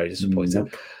 which is very disappointing.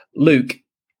 Nope. Luke,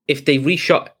 if they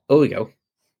reshot,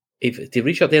 if they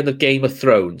reshot the end of Game of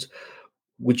Thrones,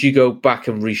 would you go back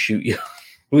and reshoot your?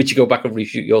 Would you go back and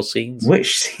reshoot your scenes?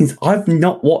 Which scenes? I've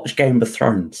not watched Game of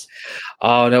Thrones.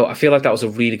 Oh no, I feel like that was a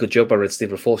really good job by Red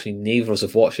Steve. Unfortunately, neither of us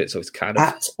have watched it, so it's kind of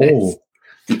at all.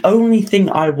 The only thing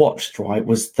I watched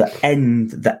was the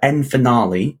end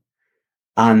finale,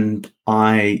 and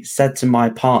I said to my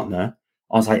partner,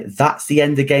 I was like, "That's the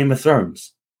end of Game of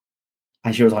Thrones,"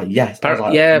 and she was like, "Yes." I was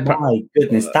like, "My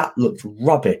goodness, that looked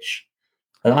rubbish,"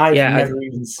 and I've never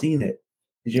even seen it.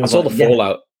 I saw the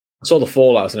fallout. I saw the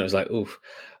fallout, and it was like, oof.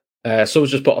 Someone's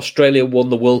just put Australia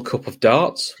won the World Cup of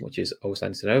Darts, which is always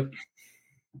nice to know.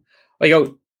 There you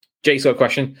go. Jake's got a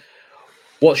question.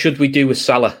 What should we do with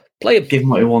Salah? Play him. Give him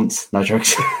what he wants. No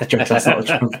jokes. Jokes. That's not a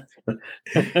joke.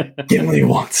 Give him what he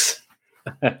wants.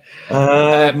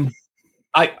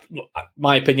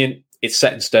 My opinion, it's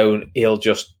set in stone. He'll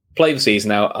just play the season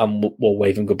out, and we'll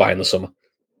wave him goodbye in the summer.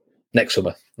 Next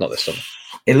summer, not this summer.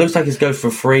 It looks like it's go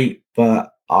for free,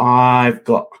 but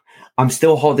I'm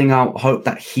still holding out hope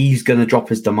that he's going to drop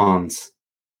his demands,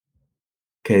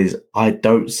 because I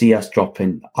don't see us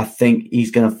dropping. I think he's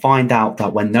going to find out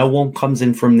that when no one comes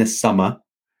in from this summer,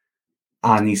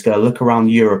 and he's going to look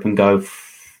around Europe and go,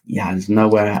 yeah, there's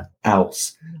nowhere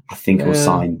else. I think he'll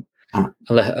sign.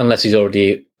 Unless he's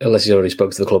already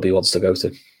spoke to the club he wants to go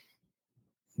to.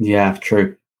 Yeah,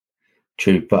 true.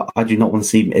 But I do not want to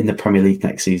see him in the Premier League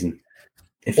next season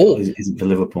if it isn't for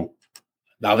Liverpool.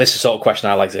 Now, this is the sort of question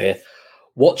I like to hear.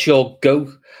 What's your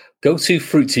go-to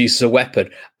fruit to use as a weapon?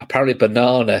 Apparently,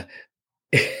 banana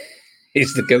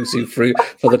is the go-to fruit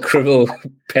for the criminal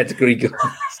pedigree guns.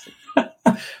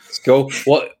 Let's go.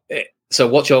 So,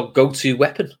 what's your go-to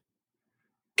weapon?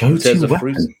 Go-to weapon?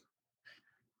 Fruit?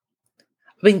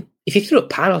 I mean, if you threw a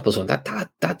pineapple on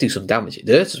that'd do some damage. It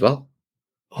hurts as well.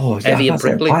 Oh, yeah, heavy and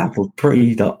prickly. Pineapple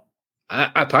pretty up.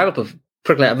 Pineapple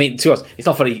prickly. I mean, to us, it's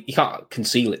not funny. You can't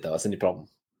conceal it though. That's the only problem.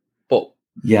 But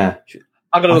yeah,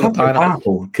 I'm gonna look at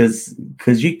pineapple because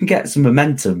you can get some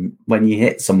momentum when you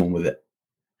hit someone with it.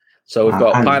 So we've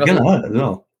got pineapple. It's gonna hurt as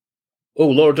well. Oh,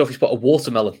 Laura Duffy's put a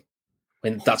watermelon. I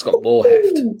mean, that's got more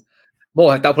heft.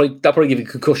 More heft. That'll probably give you a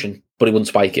concussion, but it wouldn't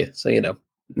spike you. So you know.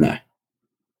 No.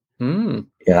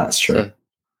 Yeah, that's true.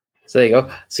 So there you go.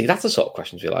 See, that's the sort of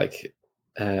questions we like.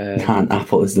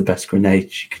 Apple is the best grenade.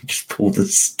 You can just pull the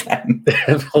stem.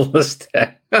 Pull the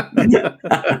stem.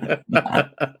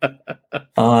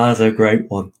 Oh, that's a great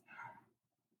one.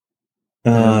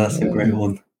 That's a great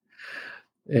one.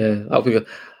 Yeah, that'll be good.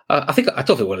 I don't think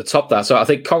we're going to top that. So I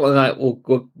think Comment of the Night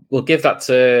we'll give that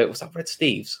to what's that? Red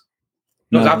Steve's?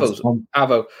 No,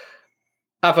 Avo.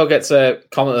 Avo gets a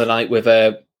Comment of the Night with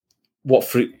what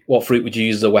fruit would you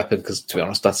use as a weapon? Because to be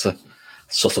honest, that's a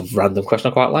sort of random question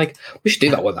I quite like. We should do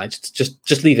that one night.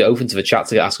 Just leave it open to the chat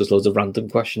to ask us loads of random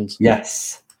questions.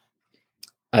 Yes.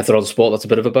 If they're on sport, that's a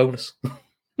bit of a bonus.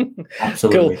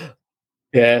 Absolutely. Cool.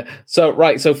 Yeah. So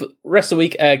for the rest of the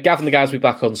week, Gavin the guys will be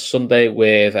back on Sunday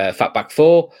with Fatback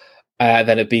 4. Then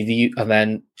it'd be and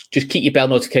then just keep your bell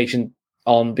notification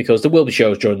on because there will be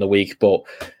shows during the week, but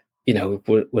you know,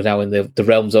 we're now in the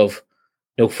realms of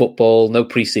no football, no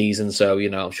preseason, so you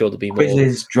know, I'm sure there'll be more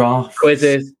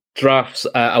quizzes, drafts.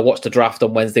 I watched the draft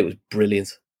on Wednesday; it was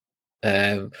brilliant.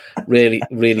 Really,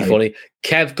 really funny.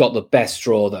 Kev got the best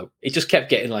straw though. He just kept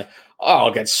getting like, "Oh,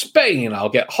 I'll get Spain, I'll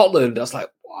get Holland." I was like,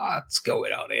 "What's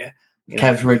going on here?"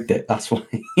 Kev rigged it. That's why.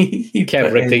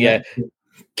 Kev rigged it. Yeah.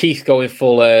 Keith going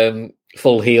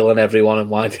full heel on everyone and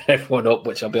winding everyone up.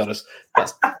 Which I'll be honest,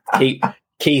 that's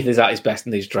Keith is at his best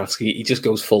in these drafts. He just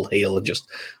goes full heel and just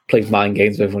plays mind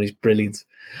games with everyone. He's brilliant.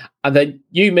 And then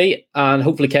you, me, and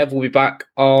hopefully Kev will be back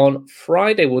on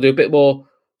Friday. We'll do a bit more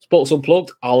Sports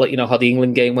Unplugged. I'll let you know how the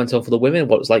England game went on for the women,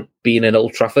 what it's like being in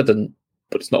Old Trafford,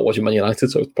 but it's not watching Man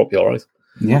United, so it's probably all right.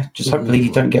 Yeah, just hopefully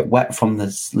you don't get wet from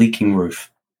this leaking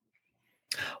roof.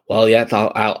 Well, yeah,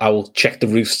 I will check the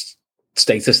roof's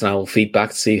status and I will feedback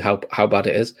to see how bad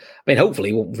it is. I mean, hopefully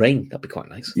it won't rain. That'd be quite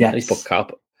nice. Yeah.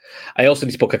 I also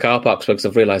need to book a car park because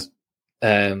I've realised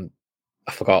I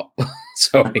forgot.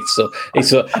 So it's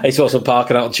some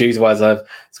parking out on Tuesday. It's going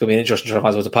to be an interesting trip. Might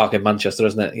as well to park in Manchester,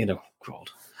 isn't it? You know, God.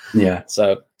 Yeah.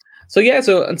 So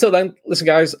until then, listen,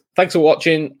 guys. Thanks for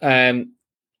watching.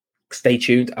 Stay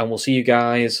tuned, and we'll see you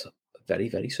guys very,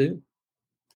 very soon.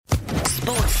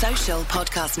 Sports Social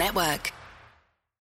Podcast Network.